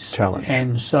democracies. Challenge.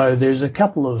 And so there's a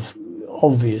couple of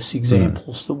obvious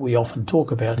examples that we often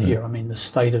talk about here. I mean, the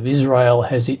state of Israel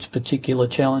has its particular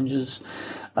challenges.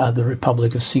 The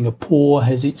Republic of Singapore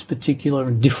has its particular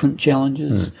and different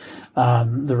challenges.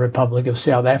 The Republic of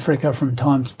South Africa from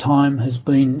time to time has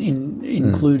been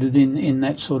included in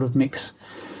that sort of mix.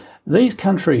 These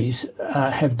countries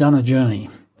have done a journey,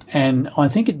 and I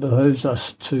think it behooves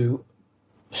us to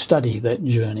study that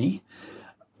journey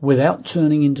without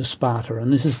turning into Sparta.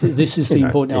 And this is the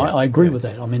important. I agree with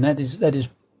that. I mean, that is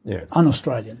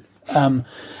un-Australian.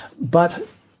 But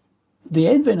the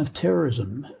advent of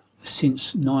terrorism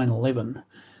since 9/11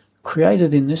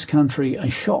 created in this country a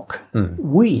shock.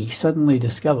 We suddenly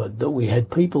discovered that we had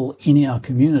people in our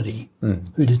community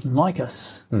who didn't like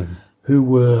us, who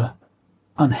were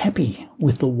unhappy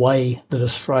with the way that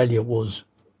Australia was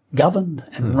governed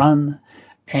and run,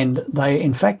 and they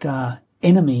in fact are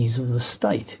enemies of the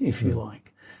state, if you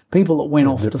like. People that went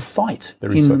off to fight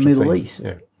in the Middle East.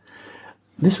 Yeah.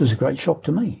 This was a great shock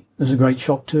to me. It was a great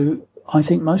shock to, I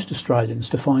think, most Australians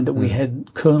to find that we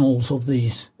had kernels of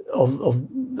these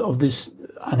of this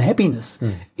unhappiness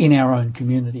in our own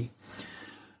community.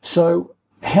 So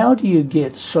how do you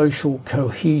get social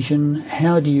cohesion?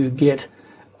 How do you get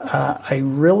a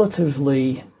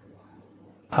relatively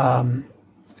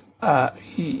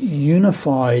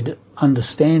unified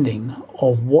understanding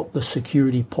of what the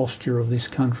security posture of this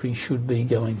country should be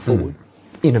going forward?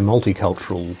 In a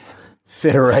multicultural,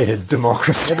 federated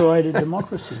democracy.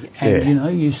 And, you know,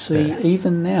 you see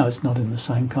even now, it's not in the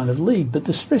same kind of league, but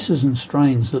the stresses and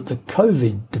strains that the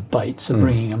COVID debates are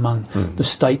bringing among the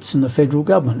states and the federal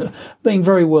government are being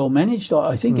very well managed.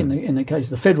 I think in the case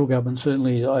of the federal government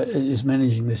certainly is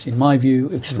managing this, in my view,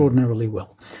 extraordinarily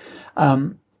well.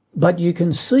 But you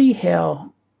can see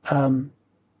how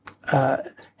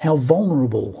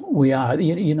vulnerable we are.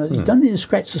 You know, you don't need to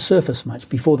scratch the surface much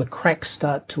before the cracks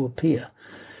start to appear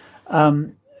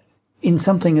in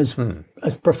something as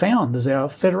profound as our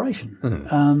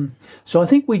federation. So I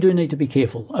think we do need to be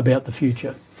careful about the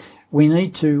future. We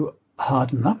need to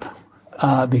harden up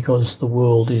because the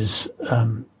world is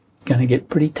going to get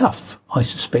pretty tough, I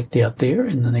suspect, out there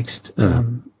in the next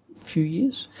few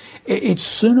years. It's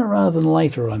sooner rather than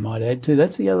later, I might add too.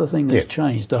 That's the other thing that's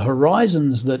changed. The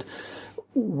horizons that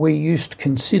we used to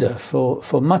consider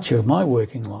for much of my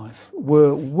working life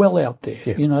were well out there.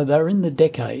 You know, they're in the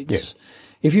decades.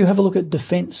 If you have a look at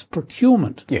defence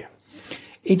procurement,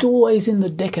 it's always in the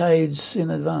decades in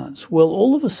advance. Well,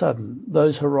 all of a sudden,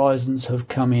 those horizons have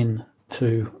come in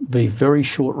to be very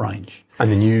short range. And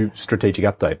the new strategic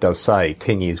update does say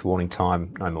 10 years warning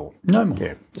time, no more. No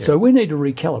more. So we need to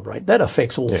recalibrate. That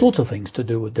affects all sorts of things to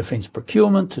do with defence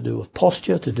procurement, to do with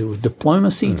posture, to do with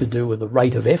diplomacy, to do with the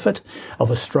rate of effort of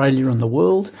Australia and the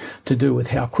world, to do with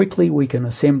how quickly we can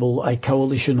assemble a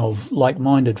coalition of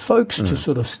like-minded folks to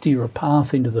sort of steer a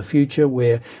path into the future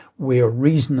where we're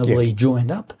reasonably joined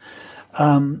up.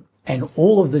 And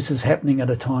all of this is happening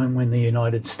at a time when the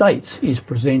United States is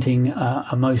presenting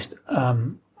a most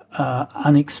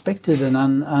unexpected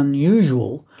and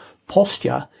unusual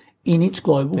posture in its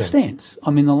global stance.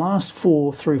 I mean, the last 3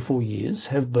 or 4 years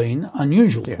have been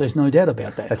unusual. There's no doubt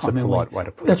about that. That's a polite way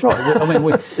to put it. That's right. I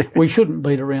mean, we shouldn't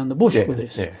beat around the bush with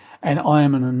this. And I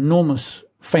am an enormous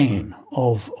fan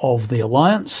of the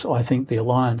alliance. I think the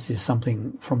alliance is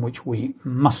something from which we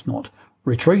must not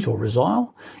retreat or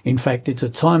resile. In fact, it's a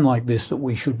time like this that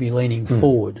we should be leaning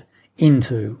forward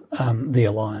into the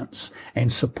alliance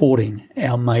and supporting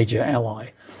our major ally.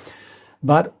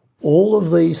 But all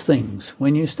of these things,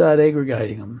 when you start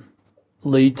aggregating them,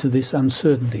 lead to this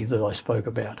uncertainty that I spoke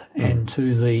about and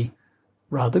to the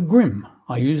rather grim,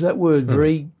 I use that word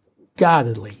very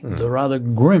guardedly, the rather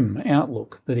grim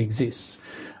outlook that exists.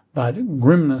 But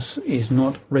grimness is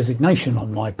not resignation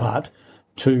on my part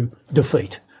to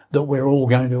defeat, that we're all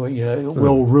going to, you know, we're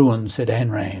all ruined, said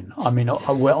Ayn Rand. I mean,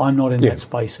 I'm not in that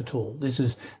space at all. This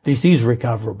is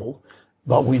recoverable,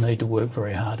 but we need to work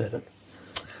very hard at it.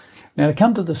 Now, to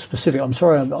come to the specific, I'm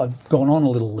sorry I've gone on a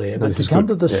little there, but to come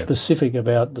to the specific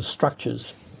about the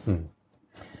structures,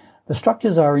 the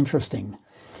structures are interesting.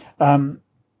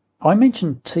 I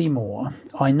mentioned Timor.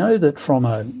 I know that from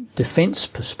a defence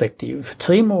perspective,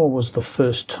 Timor was the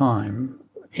first time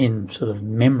in sort of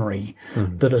memory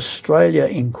that Australia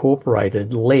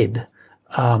led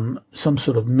some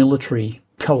sort of military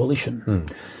coalition,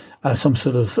 some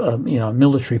sort of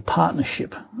military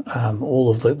partnership, all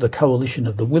of the coalition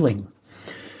of the willing.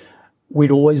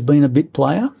 We'd always been a bit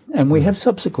player, and we have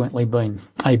subsequently been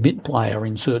a bit player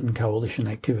in certain coalition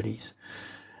activities.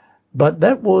 But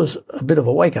that was a bit of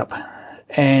a wake-up,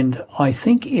 and I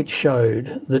think it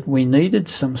showed that we needed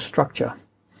some structure.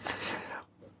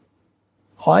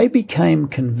 I became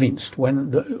convinced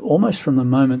almost from the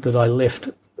moment that I left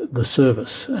the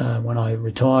service, when I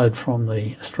retired from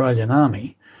the Australian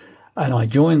Army, and I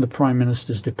joined the Prime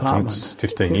Minister's Department. It's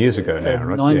 15 years ago now,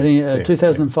 right?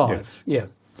 2005,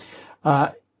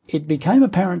 it became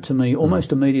apparent to me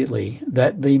almost immediately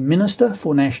that the Minister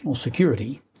for National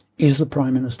Security is the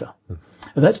Prime Minister.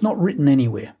 That's not written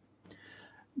anywhere,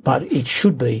 but it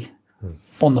should be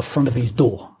on the front of his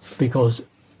door, because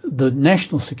the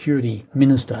National Security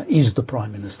Minister is the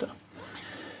Prime Minister.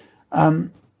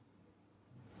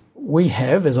 we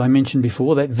have, as I mentioned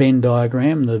before, that Venn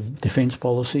diagram, the defence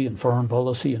policy and foreign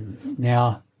policy and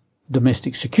now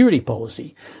domestic security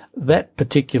policy. That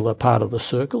particular part of the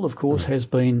circle, of course, has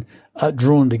been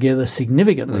drawn together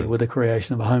significantly with the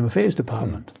creation of a Home Affairs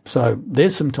Department. So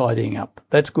there's some tidying up.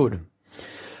 That's good.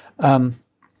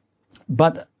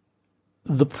 But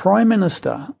the Prime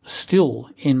Minister still,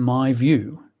 in my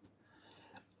view,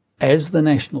 as the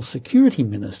National Security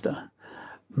Minister,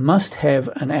 must have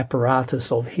an apparatus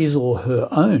of his or her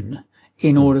own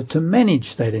in order to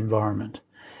manage that environment.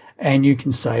 And you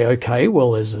can say, okay,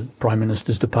 well, there's a Prime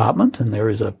Minister's Department and there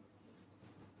is well,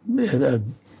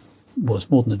 it's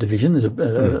more than a division, there's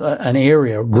an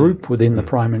area, a group within the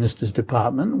Prime Minister's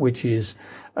Department which is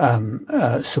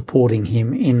supporting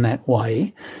him in that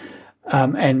way.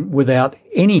 And without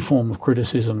any form of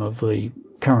criticism of the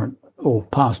current or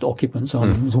past occupants, I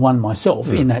was one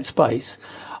myself in that space,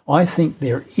 I think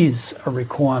there is a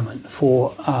requirement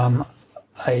for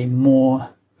a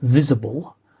more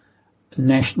visible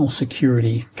national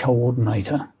security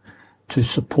coordinator to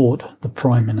support the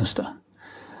Prime Minister.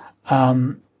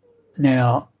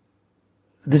 Now,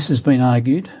 this has been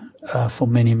argued for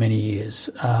many, many years.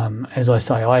 As I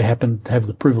say, I happen to have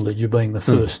the privilege of being the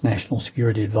first National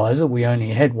Security Advisor. We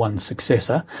only had one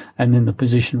successor, and then the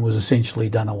position was essentially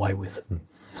done away with.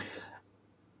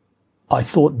 I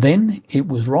thought then it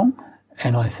was wrong,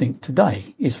 and I think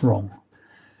today it's wrong.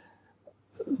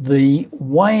 The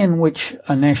way in which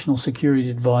a National Security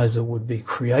Advisor would be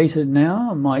created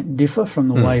now might differ from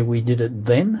the way we did it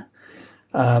then.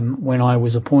 When I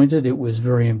was appointed, it was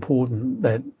very important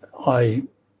that I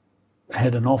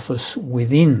had an office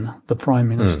within the Prime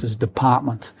Minister's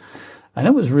department. And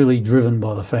it was really driven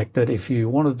by the fact that if you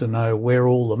wanted to know where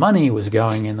all the money was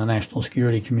going in the national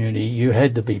security community, you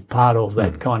had to be part of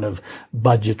that kind of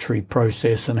budgetary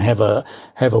process and have a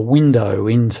window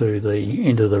into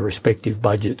the respective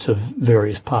budgets of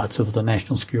various parts of the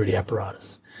national security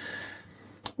apparatus.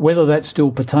 Whether that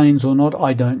still pertains or not,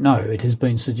 I don't know. It has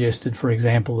been suggested, for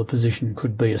example, the position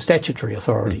could be a statutory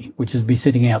authority, which would be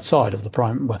sitting outside of the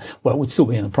well, it would still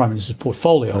be in the Prime Minister's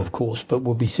portfolio, of course, but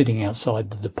would be sitting outside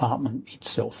the department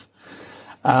itself.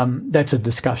 That's a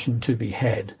discussion to be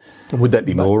had. And would that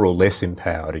be more or less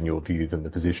empowered, in your view, than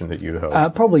the position that you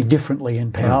held? Probably differently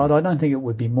empowered. I don't think it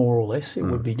would be more or less. It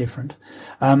would be different.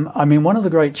 I mean, one of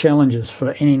the great challenges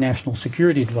for any national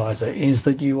security advisor is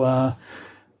that you are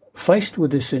faced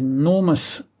with this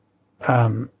enormous,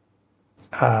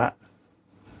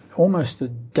 almost a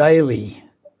daily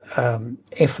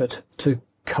effort to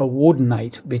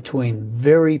coordinate between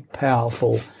very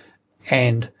powerful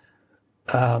and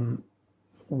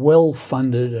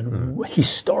well-funded and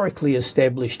historically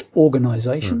established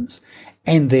organisations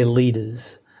and their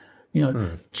leaders. You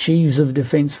know, chiefs of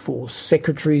defence force,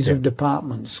 secretaries of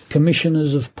departments,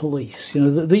 commissioners of police. You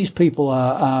know, these people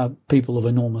are people of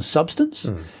enormous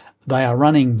substance. They are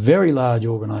running very large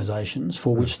organisations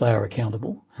for which they are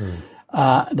accountable.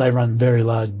 They run very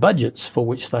large budgets for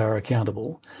which they are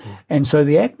accountable. And so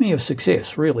the acme of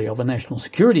success, really, of a national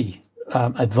security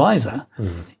advisor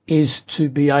is to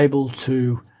be able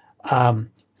to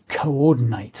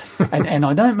coordinate. And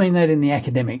I don't mean that in the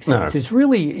academic sense. No.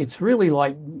 It's really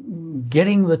like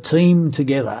getting the team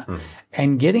together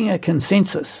and getting a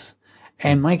consensus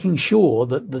and making sure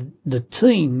that the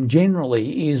team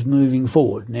generally is moving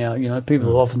forward. Now, you know, people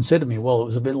have often said to me, well, it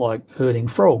was a bit like herding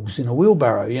frogs in a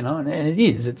wheelbarrow, you know, and it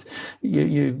is. It's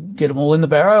you get them all in the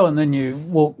barrow and then you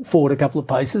walk forward a couple of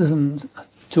paces and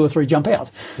 2 or 3 jump out.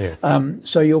 Yeah.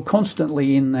 So you're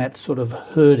constantly in that sort of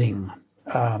herding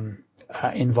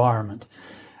environment.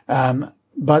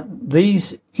 But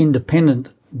these independent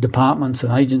departments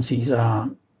and agencies are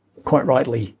quite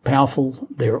rightly powerful,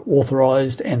 they're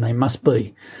authorised, and they must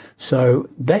be. So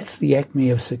that's the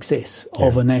acme of success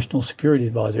of a national security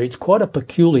advisor. It's quite a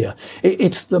peculiar,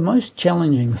 it's the most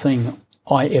challenging thing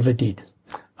I ever did.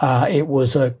 It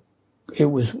was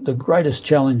the greatest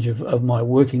challenge of my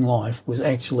working life was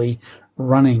actually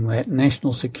running that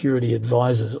national security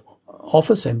advisor's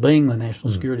office and being the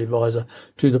national security advisor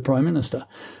to the Prime Minister.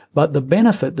 But the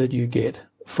benefit that you get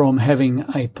from having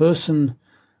a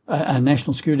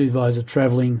national security advisor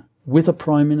travelling with a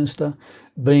Prime Minister,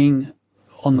 being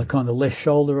on the kind of left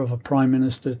shoulder of a Prime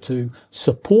Minister to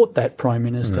support that Prime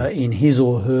Minister in his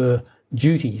or her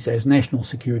duties as National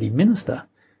Security Minister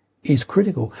is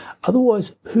critical.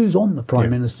 Otherwise, who's on the Prime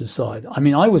Minister's side? I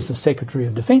mean, I was the Secretary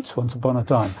of Defence once upon a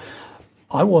time.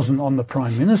 I wasn't on the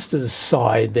Prime Minister's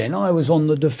side then. I was on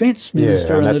the Defence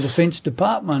Minister and the Defence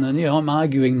Department, and I'm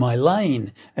arguing my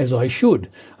lane as I should.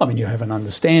 I mean, you have an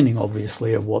understanding,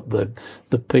 obviously, of what the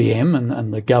PM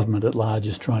and the government at large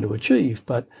is trying to achieve,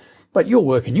 but but you're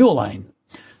working your lane.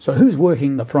 So who's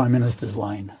working the Prime Minister's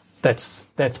lane? That's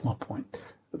my point.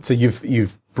 So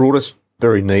you've brought us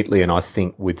very neatly, and I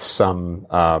think with some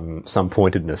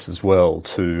pointedness as well,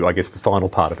 to I guess the final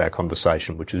part of our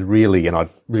conversation, which is really, and I'd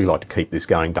really like to keep this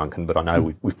going, Duncan, but I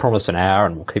know we've promised an hour,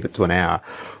 and we'll keep it to an hour,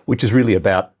 which is really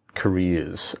about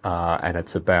careers, and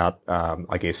it's about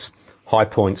I guess high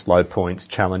points, low points,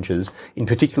 challenges, in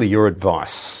particular your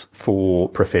advice for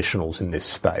professionals in this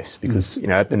space. Because,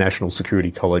 at the National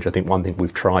Security College, I think one thing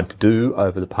we've tried to do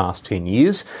over the past 10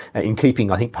 years, in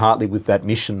keeping, I think, partly with that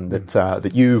mission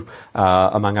that you,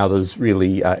 among others,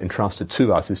 really entrusted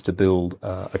to us, is to build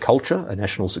a culture, a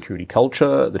national security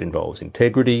culture that involves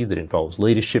integrity, that involves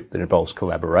leadership, that involves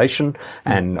collaboration.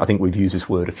 And I think we've used this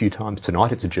word a few times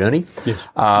tonight. It's a journey. Yes.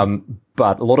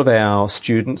 But a lot of our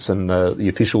students and the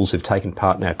officials who've taken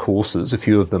part in our courses, a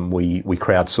few of them we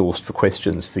crowdsourced for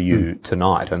questions for you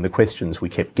tonight. And the questions we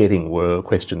kept getting were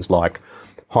questions like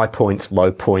high points,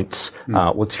 low points.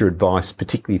 What's your advice,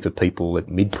 particularly for people at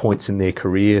midpoints in their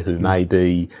career who may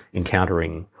be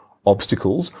encountering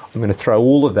obstacles? I'm going to throw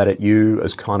all of that at you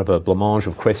as kind of a blancmange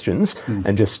of questions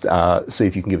and just see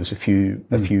if you can give us a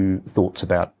few thoughts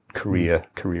about career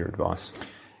advice.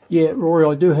 Yeah, Rory,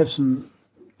 I do have some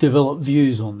developed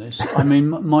views on this. I mean,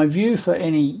 my view for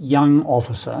any young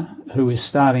officer who is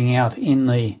starting out in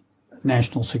the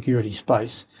national security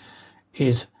space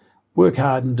is work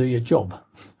hard and do your job.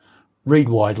 Read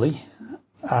widely,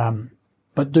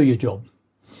 but do your job.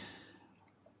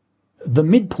 The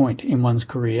midpoint in one's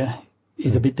career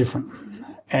is a bit different.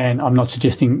 And I'm not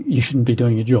suggesting you shouldn't be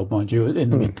doing your job, mind you,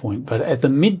 in the midpoint. But at the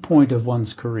midpoint of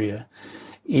one's career,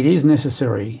 it is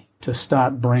necessary to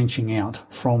start branching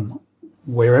out from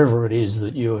wherever it is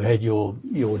that you had your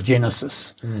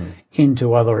genesis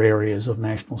into other areas of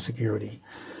national security.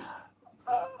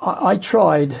 I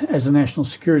tried as a national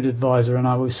security advisor, and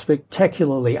I was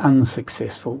spectacularly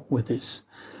unsuccessful with this,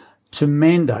 to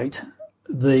mandate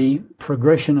the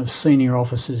progression of senior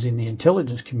officers in the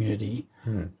intelligence community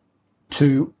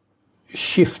to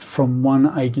shift from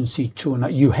one agency to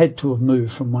another. You had to have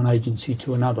moved from one agency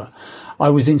to another. I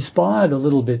was inspired a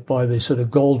little bit by the sort of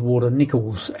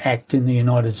Goldwater-Nichols Act in the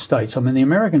United States. I mean, the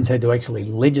Americans had to actually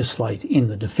legislate in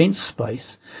the defence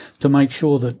space to make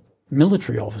sure that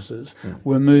military officers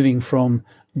were moving from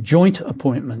joint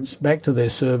appointments back to their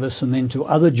service and then to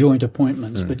other joint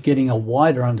appointments, but getting a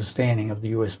wider understanding of the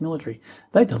US military.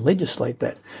 They had to legislate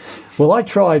that. Well, I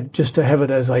tried just to have it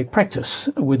as a practice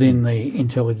within the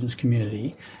intelligence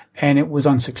community, and it was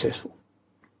unsuccessful.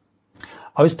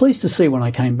 I was pleased to see when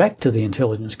I came back to the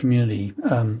intelligence community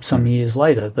some years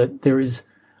later that there is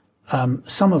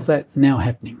some of that now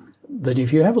happening. That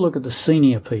if you have a look at the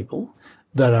senior people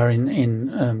that are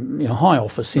in high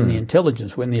office in the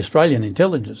intelligence, when the Australian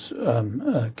intelligence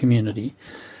community,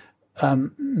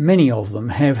 many of them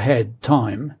have had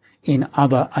time in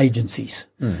other agencies.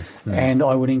 And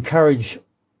I would encourage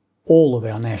all of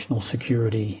our national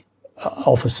security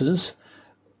officers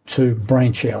to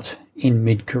branch out in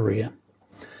mid-career.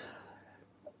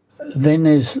 Then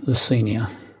there's the senior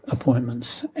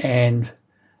appointments, and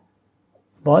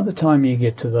by the time you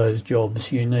get to those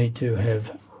jobs, you need to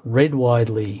have read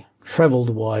widely,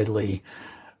 travelled widely,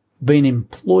 been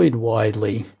employed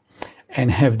widely,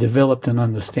 and have developed an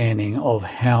understanding of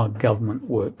how government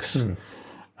works.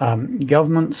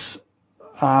 Governments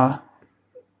are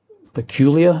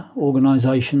peculiar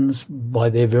organisations by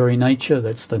their very nature.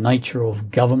 That's the nature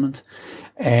of government.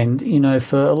 And,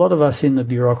 for a lot of us in the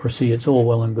bureaucracy, it's all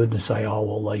well and good to say, oh,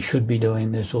 well, they should be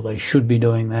doing this or they should be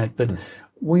doing that. But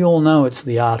we all know it's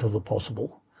the art of the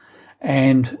possible.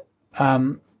 And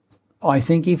I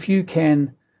think if you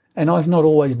can, and I've not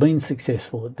always been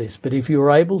successful at this, but if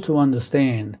you're able to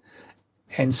understand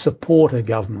and support a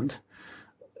government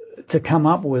to come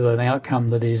up with an outcome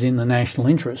that is in the national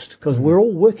interest, because we're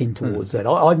all working towards that.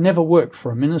 I've never worked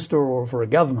for a minister or for a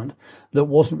government that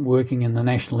wasn't working in the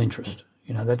national interest.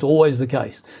 That's always the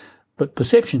case. But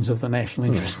perceptions of the national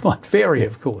interest might vary,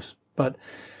 of course. But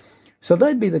so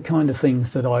they'd be the kind of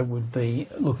things that I would be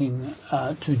looking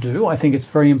to do. I think it's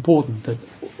very important that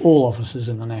all officers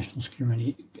in the national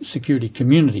security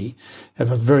community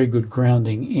have a very good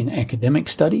grounding in academic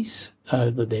studies,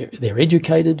 that they're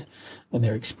educated and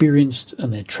they're experienced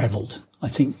and they're travelled. I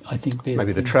think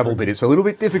maybe the travel bit is a little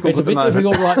bit difficult at the moment. It's a bit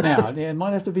difficult right now. Yeah, it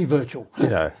might have to be virtual.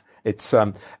 It's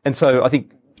and so I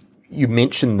think you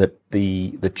mentioned that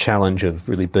the challenge of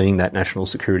really being that national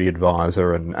security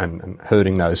advisor and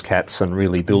herding those cats and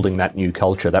really building that new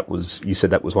culture, you said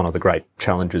that was one of the great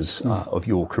challenges of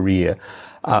your career.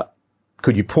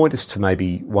 Could you point us to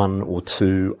maybe one or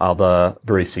two other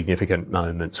very significant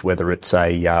moments, whether it's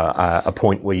a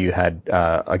point where you had,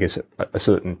 I guess, a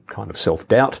certain kind of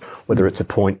self-doubt, whether it's a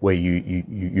point where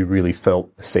you really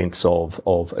felt a sense of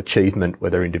achievement,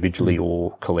 whether individually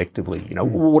or collectively? You know,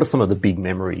 what are some of the big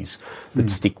memories that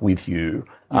stick with you?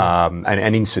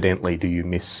 And incidentally, do you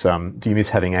miss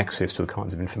having access to the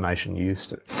kinds of information you used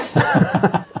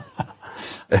to?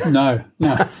 No,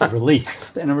 it's a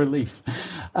release and a relief.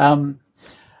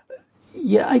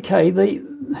 Yeah, okay.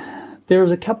 There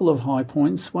is a couple of high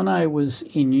points. When I was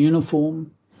in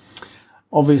uniform,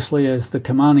 obviously as the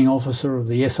commanding officer of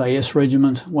the SAS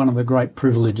regiment, one of the great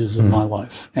privileges of my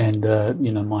life. And,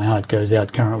 my heart goes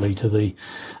out currently to the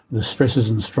stresses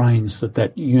and strains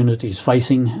that unit is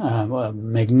facing, a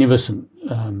magnificent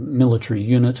military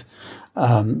unit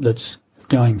that's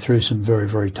going through some very,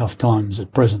 very tough times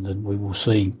at present, and we will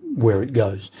see where it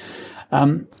goes.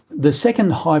 The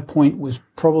second high point was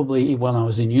probably when I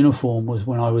was in uniform, was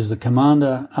when I was the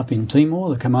commander up in Timor,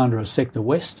 the commander of Sector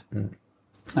West.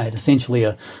 I had essentially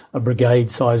a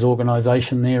brigade-size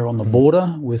organisation there on the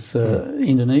border with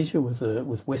Indonesia,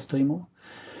 with West Timor.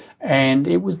 And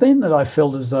it was then that I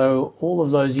felt as though all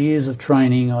of those years of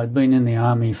training, I'd been in the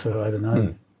army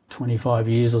for, 25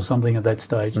 years or something at that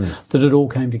stage, that it all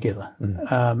came together.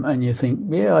 And you think,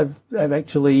 yeah, I've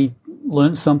actually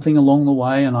learned something along the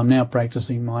way, and I'm now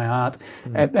practicing my art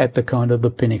at the kind of the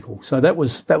pinnacle. So that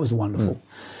was wonderful.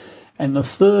 And the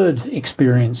third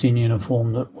experience in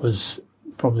uniform that was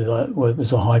probably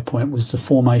was a high point was the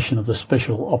formation of the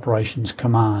Special Operations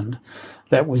Command.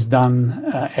 That was done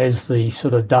as the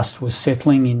sort of dust was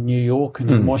settling in New York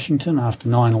and in Washington after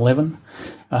 9/11.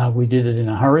 We did it in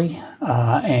a hurry,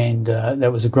 and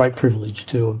that was a great privilege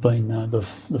to have been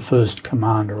the first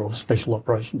commander of Special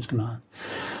Operations Command.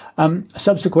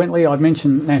 Subsequently, I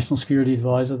mentioned National Security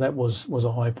Advisor. That was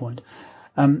a high point.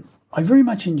 I very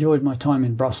much enjoyed my time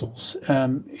in Brussels.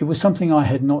 It was something I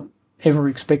had not ever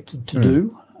expected to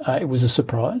do. It was a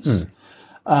surprise.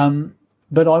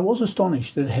 But I was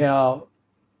astonished at how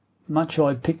much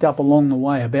I'd picked up along the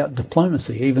way about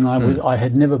diplomacy, even though I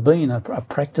had never been a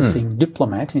practicing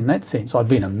diplomat in that sense. I'd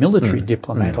been a military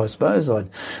diplomat, I suppose. I'd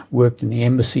worked in the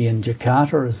embassy in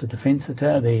Jakarta as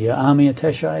the army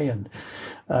attaché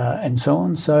and so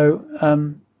on. So,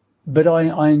 but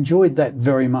I enjoyed that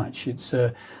very much. It's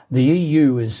the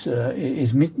EU is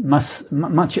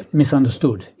much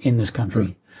misunderstood in this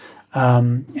country.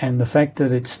 And the fact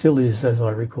that it still is, as I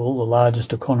recall, the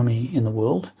largest economy in the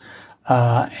world,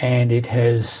 and it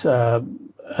has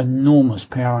enormous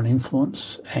power and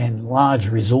influence and large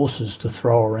resources to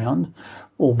throw around,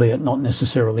 albeit not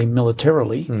necessarily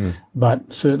militarily,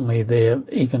 but certainly their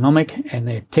economic and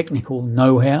their technical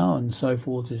know-how and so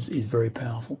forth is very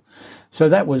powerful. So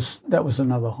that was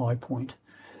another high point.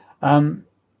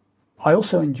 I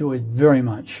also enjoyed very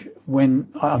much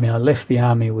I left the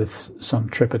army with some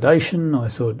trepidation. I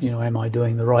thought, am I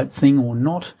doing the right thing or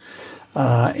not?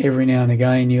 Every now and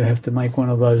again you have to make one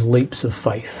of those leaps of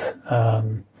faith.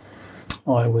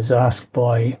 I was asked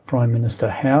by Prime Minister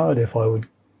Howard if I would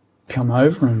come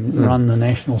over and run the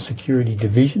National Security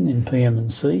Division in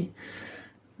PM&C.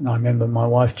 And I remember my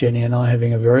wife Jenny and I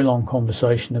having a very long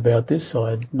conversation about this. I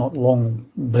had not long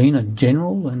been a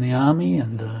general in the army,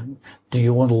 and do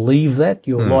you want to leave that,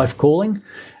 your life calling,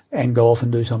 and go off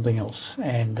and do something else?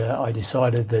 And I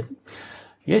decided that,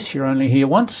 yes, you're only here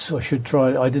once. I should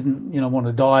try. I didn't, want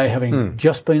to die having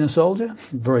just been a soldier.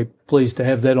 I'm very pleased to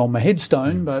have that on my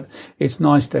headstone, but it's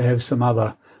nice to have some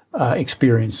other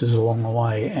experiences along the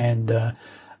way. And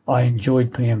I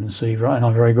enjoyed PM&C, and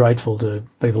I'm very grateful to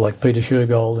people like Peter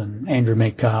Shergold and Andrew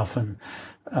Metcalf and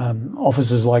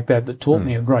officers like that taught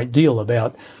me a great deal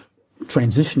about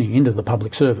transitioning into the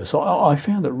public service. I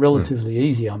found it relatively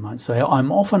easy, I might say.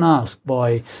 I'm often asked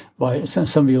by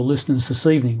some of your listeners this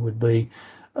evening would be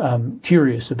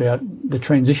curious about the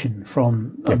transition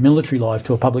from a military life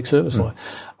to a public service life.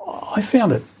 I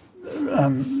found it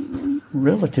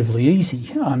relatively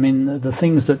easy. I mean, the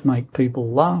things that make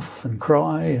people laugh and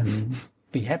cry and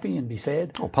be happy and be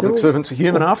sad. Well, public servants are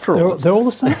human after all. They're all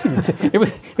the same.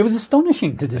 It was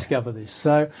astonishing to discover this.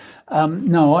 So,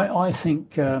 I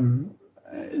think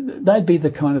they'd be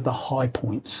the kind of the high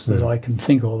points that I can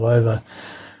think of over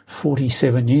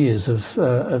 47 years of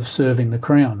serving the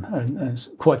Crown, and it's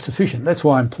quite sufficient. That's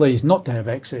why I'm pleased not to have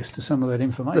access to some of that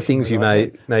information. The things you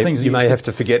may have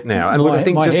to forget now. And look, I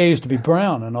think my hair used to be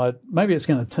brown, and maybe it's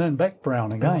going to turn back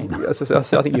brown again. I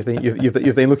think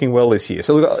you've been looking well this year.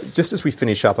 So look, just as we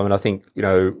finish up, I think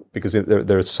because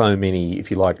there are so many,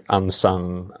 if you like,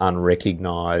 unsung,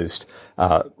 unrecognised,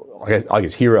 I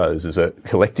guess heroes is a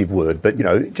collective word, but,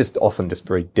 just often just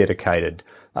very dedicated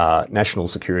national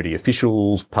security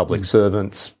officials, public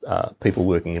servants, people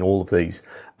working in all of these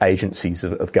agencies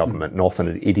of government. And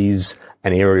often it is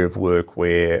an area of work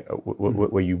where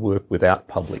you work without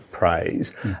public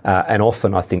praise. And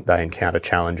often I think they encounter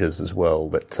challenges as well,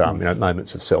 that,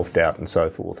 moments of self-doubt and so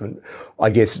forth. And I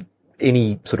guess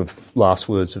any sort of last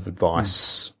words of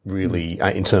advice, really,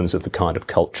 in terms of the kind of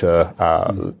culture,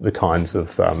 the kinds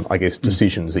of,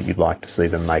 decisions that you'd like to see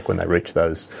them make when they reach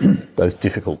those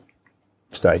difficult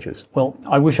stages? Well,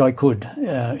 I wish I could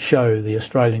show the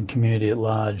Australian community at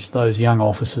large, those young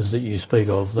officers that you speak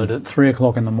of, that at 3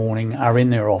 o'clock in the morning are in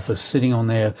their office, sitting on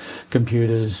their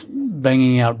computers,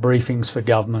 banging out briefings for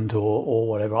government or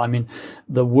whatever. I mean,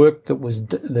 the work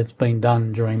that's been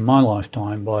done during my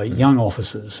lifetime by young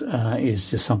officers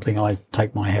is just something I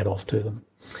take my hat off to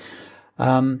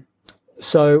them.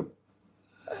 So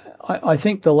I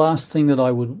think the last thing that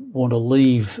I would want to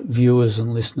leave viewers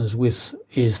and listeners with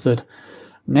is that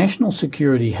national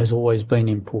security has always been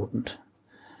important,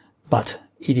 but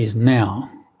it is now,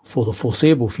 for the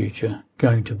foreseeable future,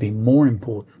 going to be more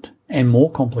important and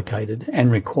more complicated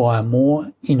and require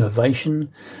more innovation,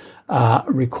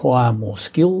 require more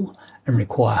skill and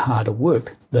require harder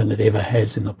work than it ever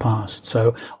has in the past.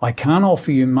 So I can't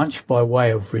offer you much by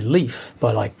way of relief,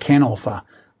 but I can offer,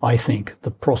 I think,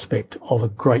 the prospect of a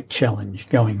great challenge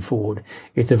going forward.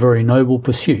 It's a very noble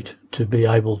pursuit to be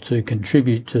able to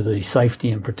contribute to the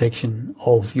safety and protection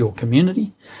of your community.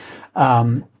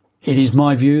 It is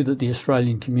my view that the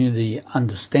Australian community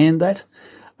understand that,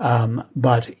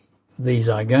 but these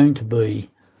are going to be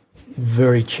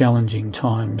very challenging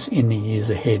times in the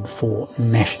years ahead for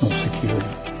national security.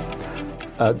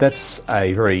 That's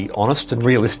a very honest and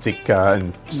realistic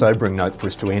and sobering note for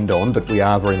us to end on, but we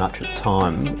are very much at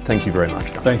time. Thank you very much,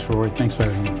 Duncan. Thanks, Rory. Thanks for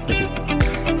having me. Thank you.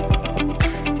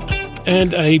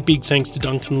 And a big thanks to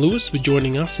Duncan Lewis for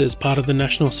joining us as part of the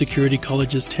National Security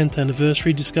College's 10th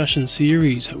anniversary discussion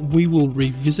series. We will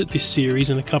revisit this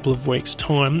series in a couple of weeks'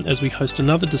 time as we host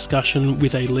another discussion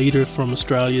with a leader from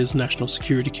Australia's national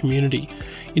security community.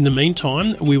 In the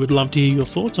meantime, we would love to hear your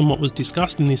thoughts on what was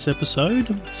discussed in this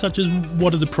episode, such as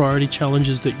what are the priority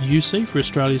challenges that you see for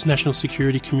Australia's national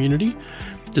security community?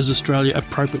 Does Australia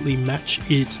appropriately match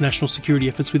its national security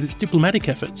efforts with its diplomatic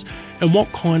efforts? And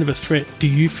what kind of a threat do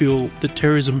you feel that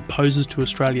terrorism poses to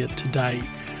Australia today?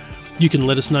 You can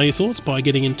let us know your thoughts by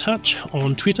getting in touch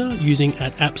on Twitter using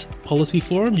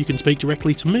 @AppsPolicyForum. You can speak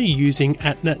directly to me using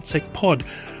 @NatSecPod.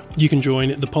 You can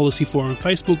join the Policy Forum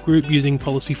Facebook group using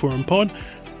Policy Forum Pod,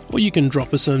 or you can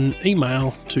drop us an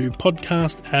email to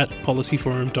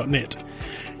podcast@policyforum.net.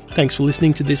 Thanks for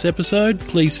listening to this episode.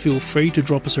 Please feel free to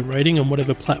drop us a rating on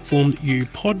whatever platform that you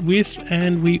pod with,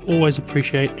 and we always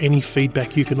appreciate any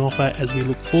feedback you can offer as we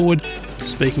look forward to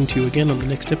speaking to you again on the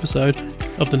next episode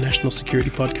of the National Security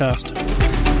Podcast.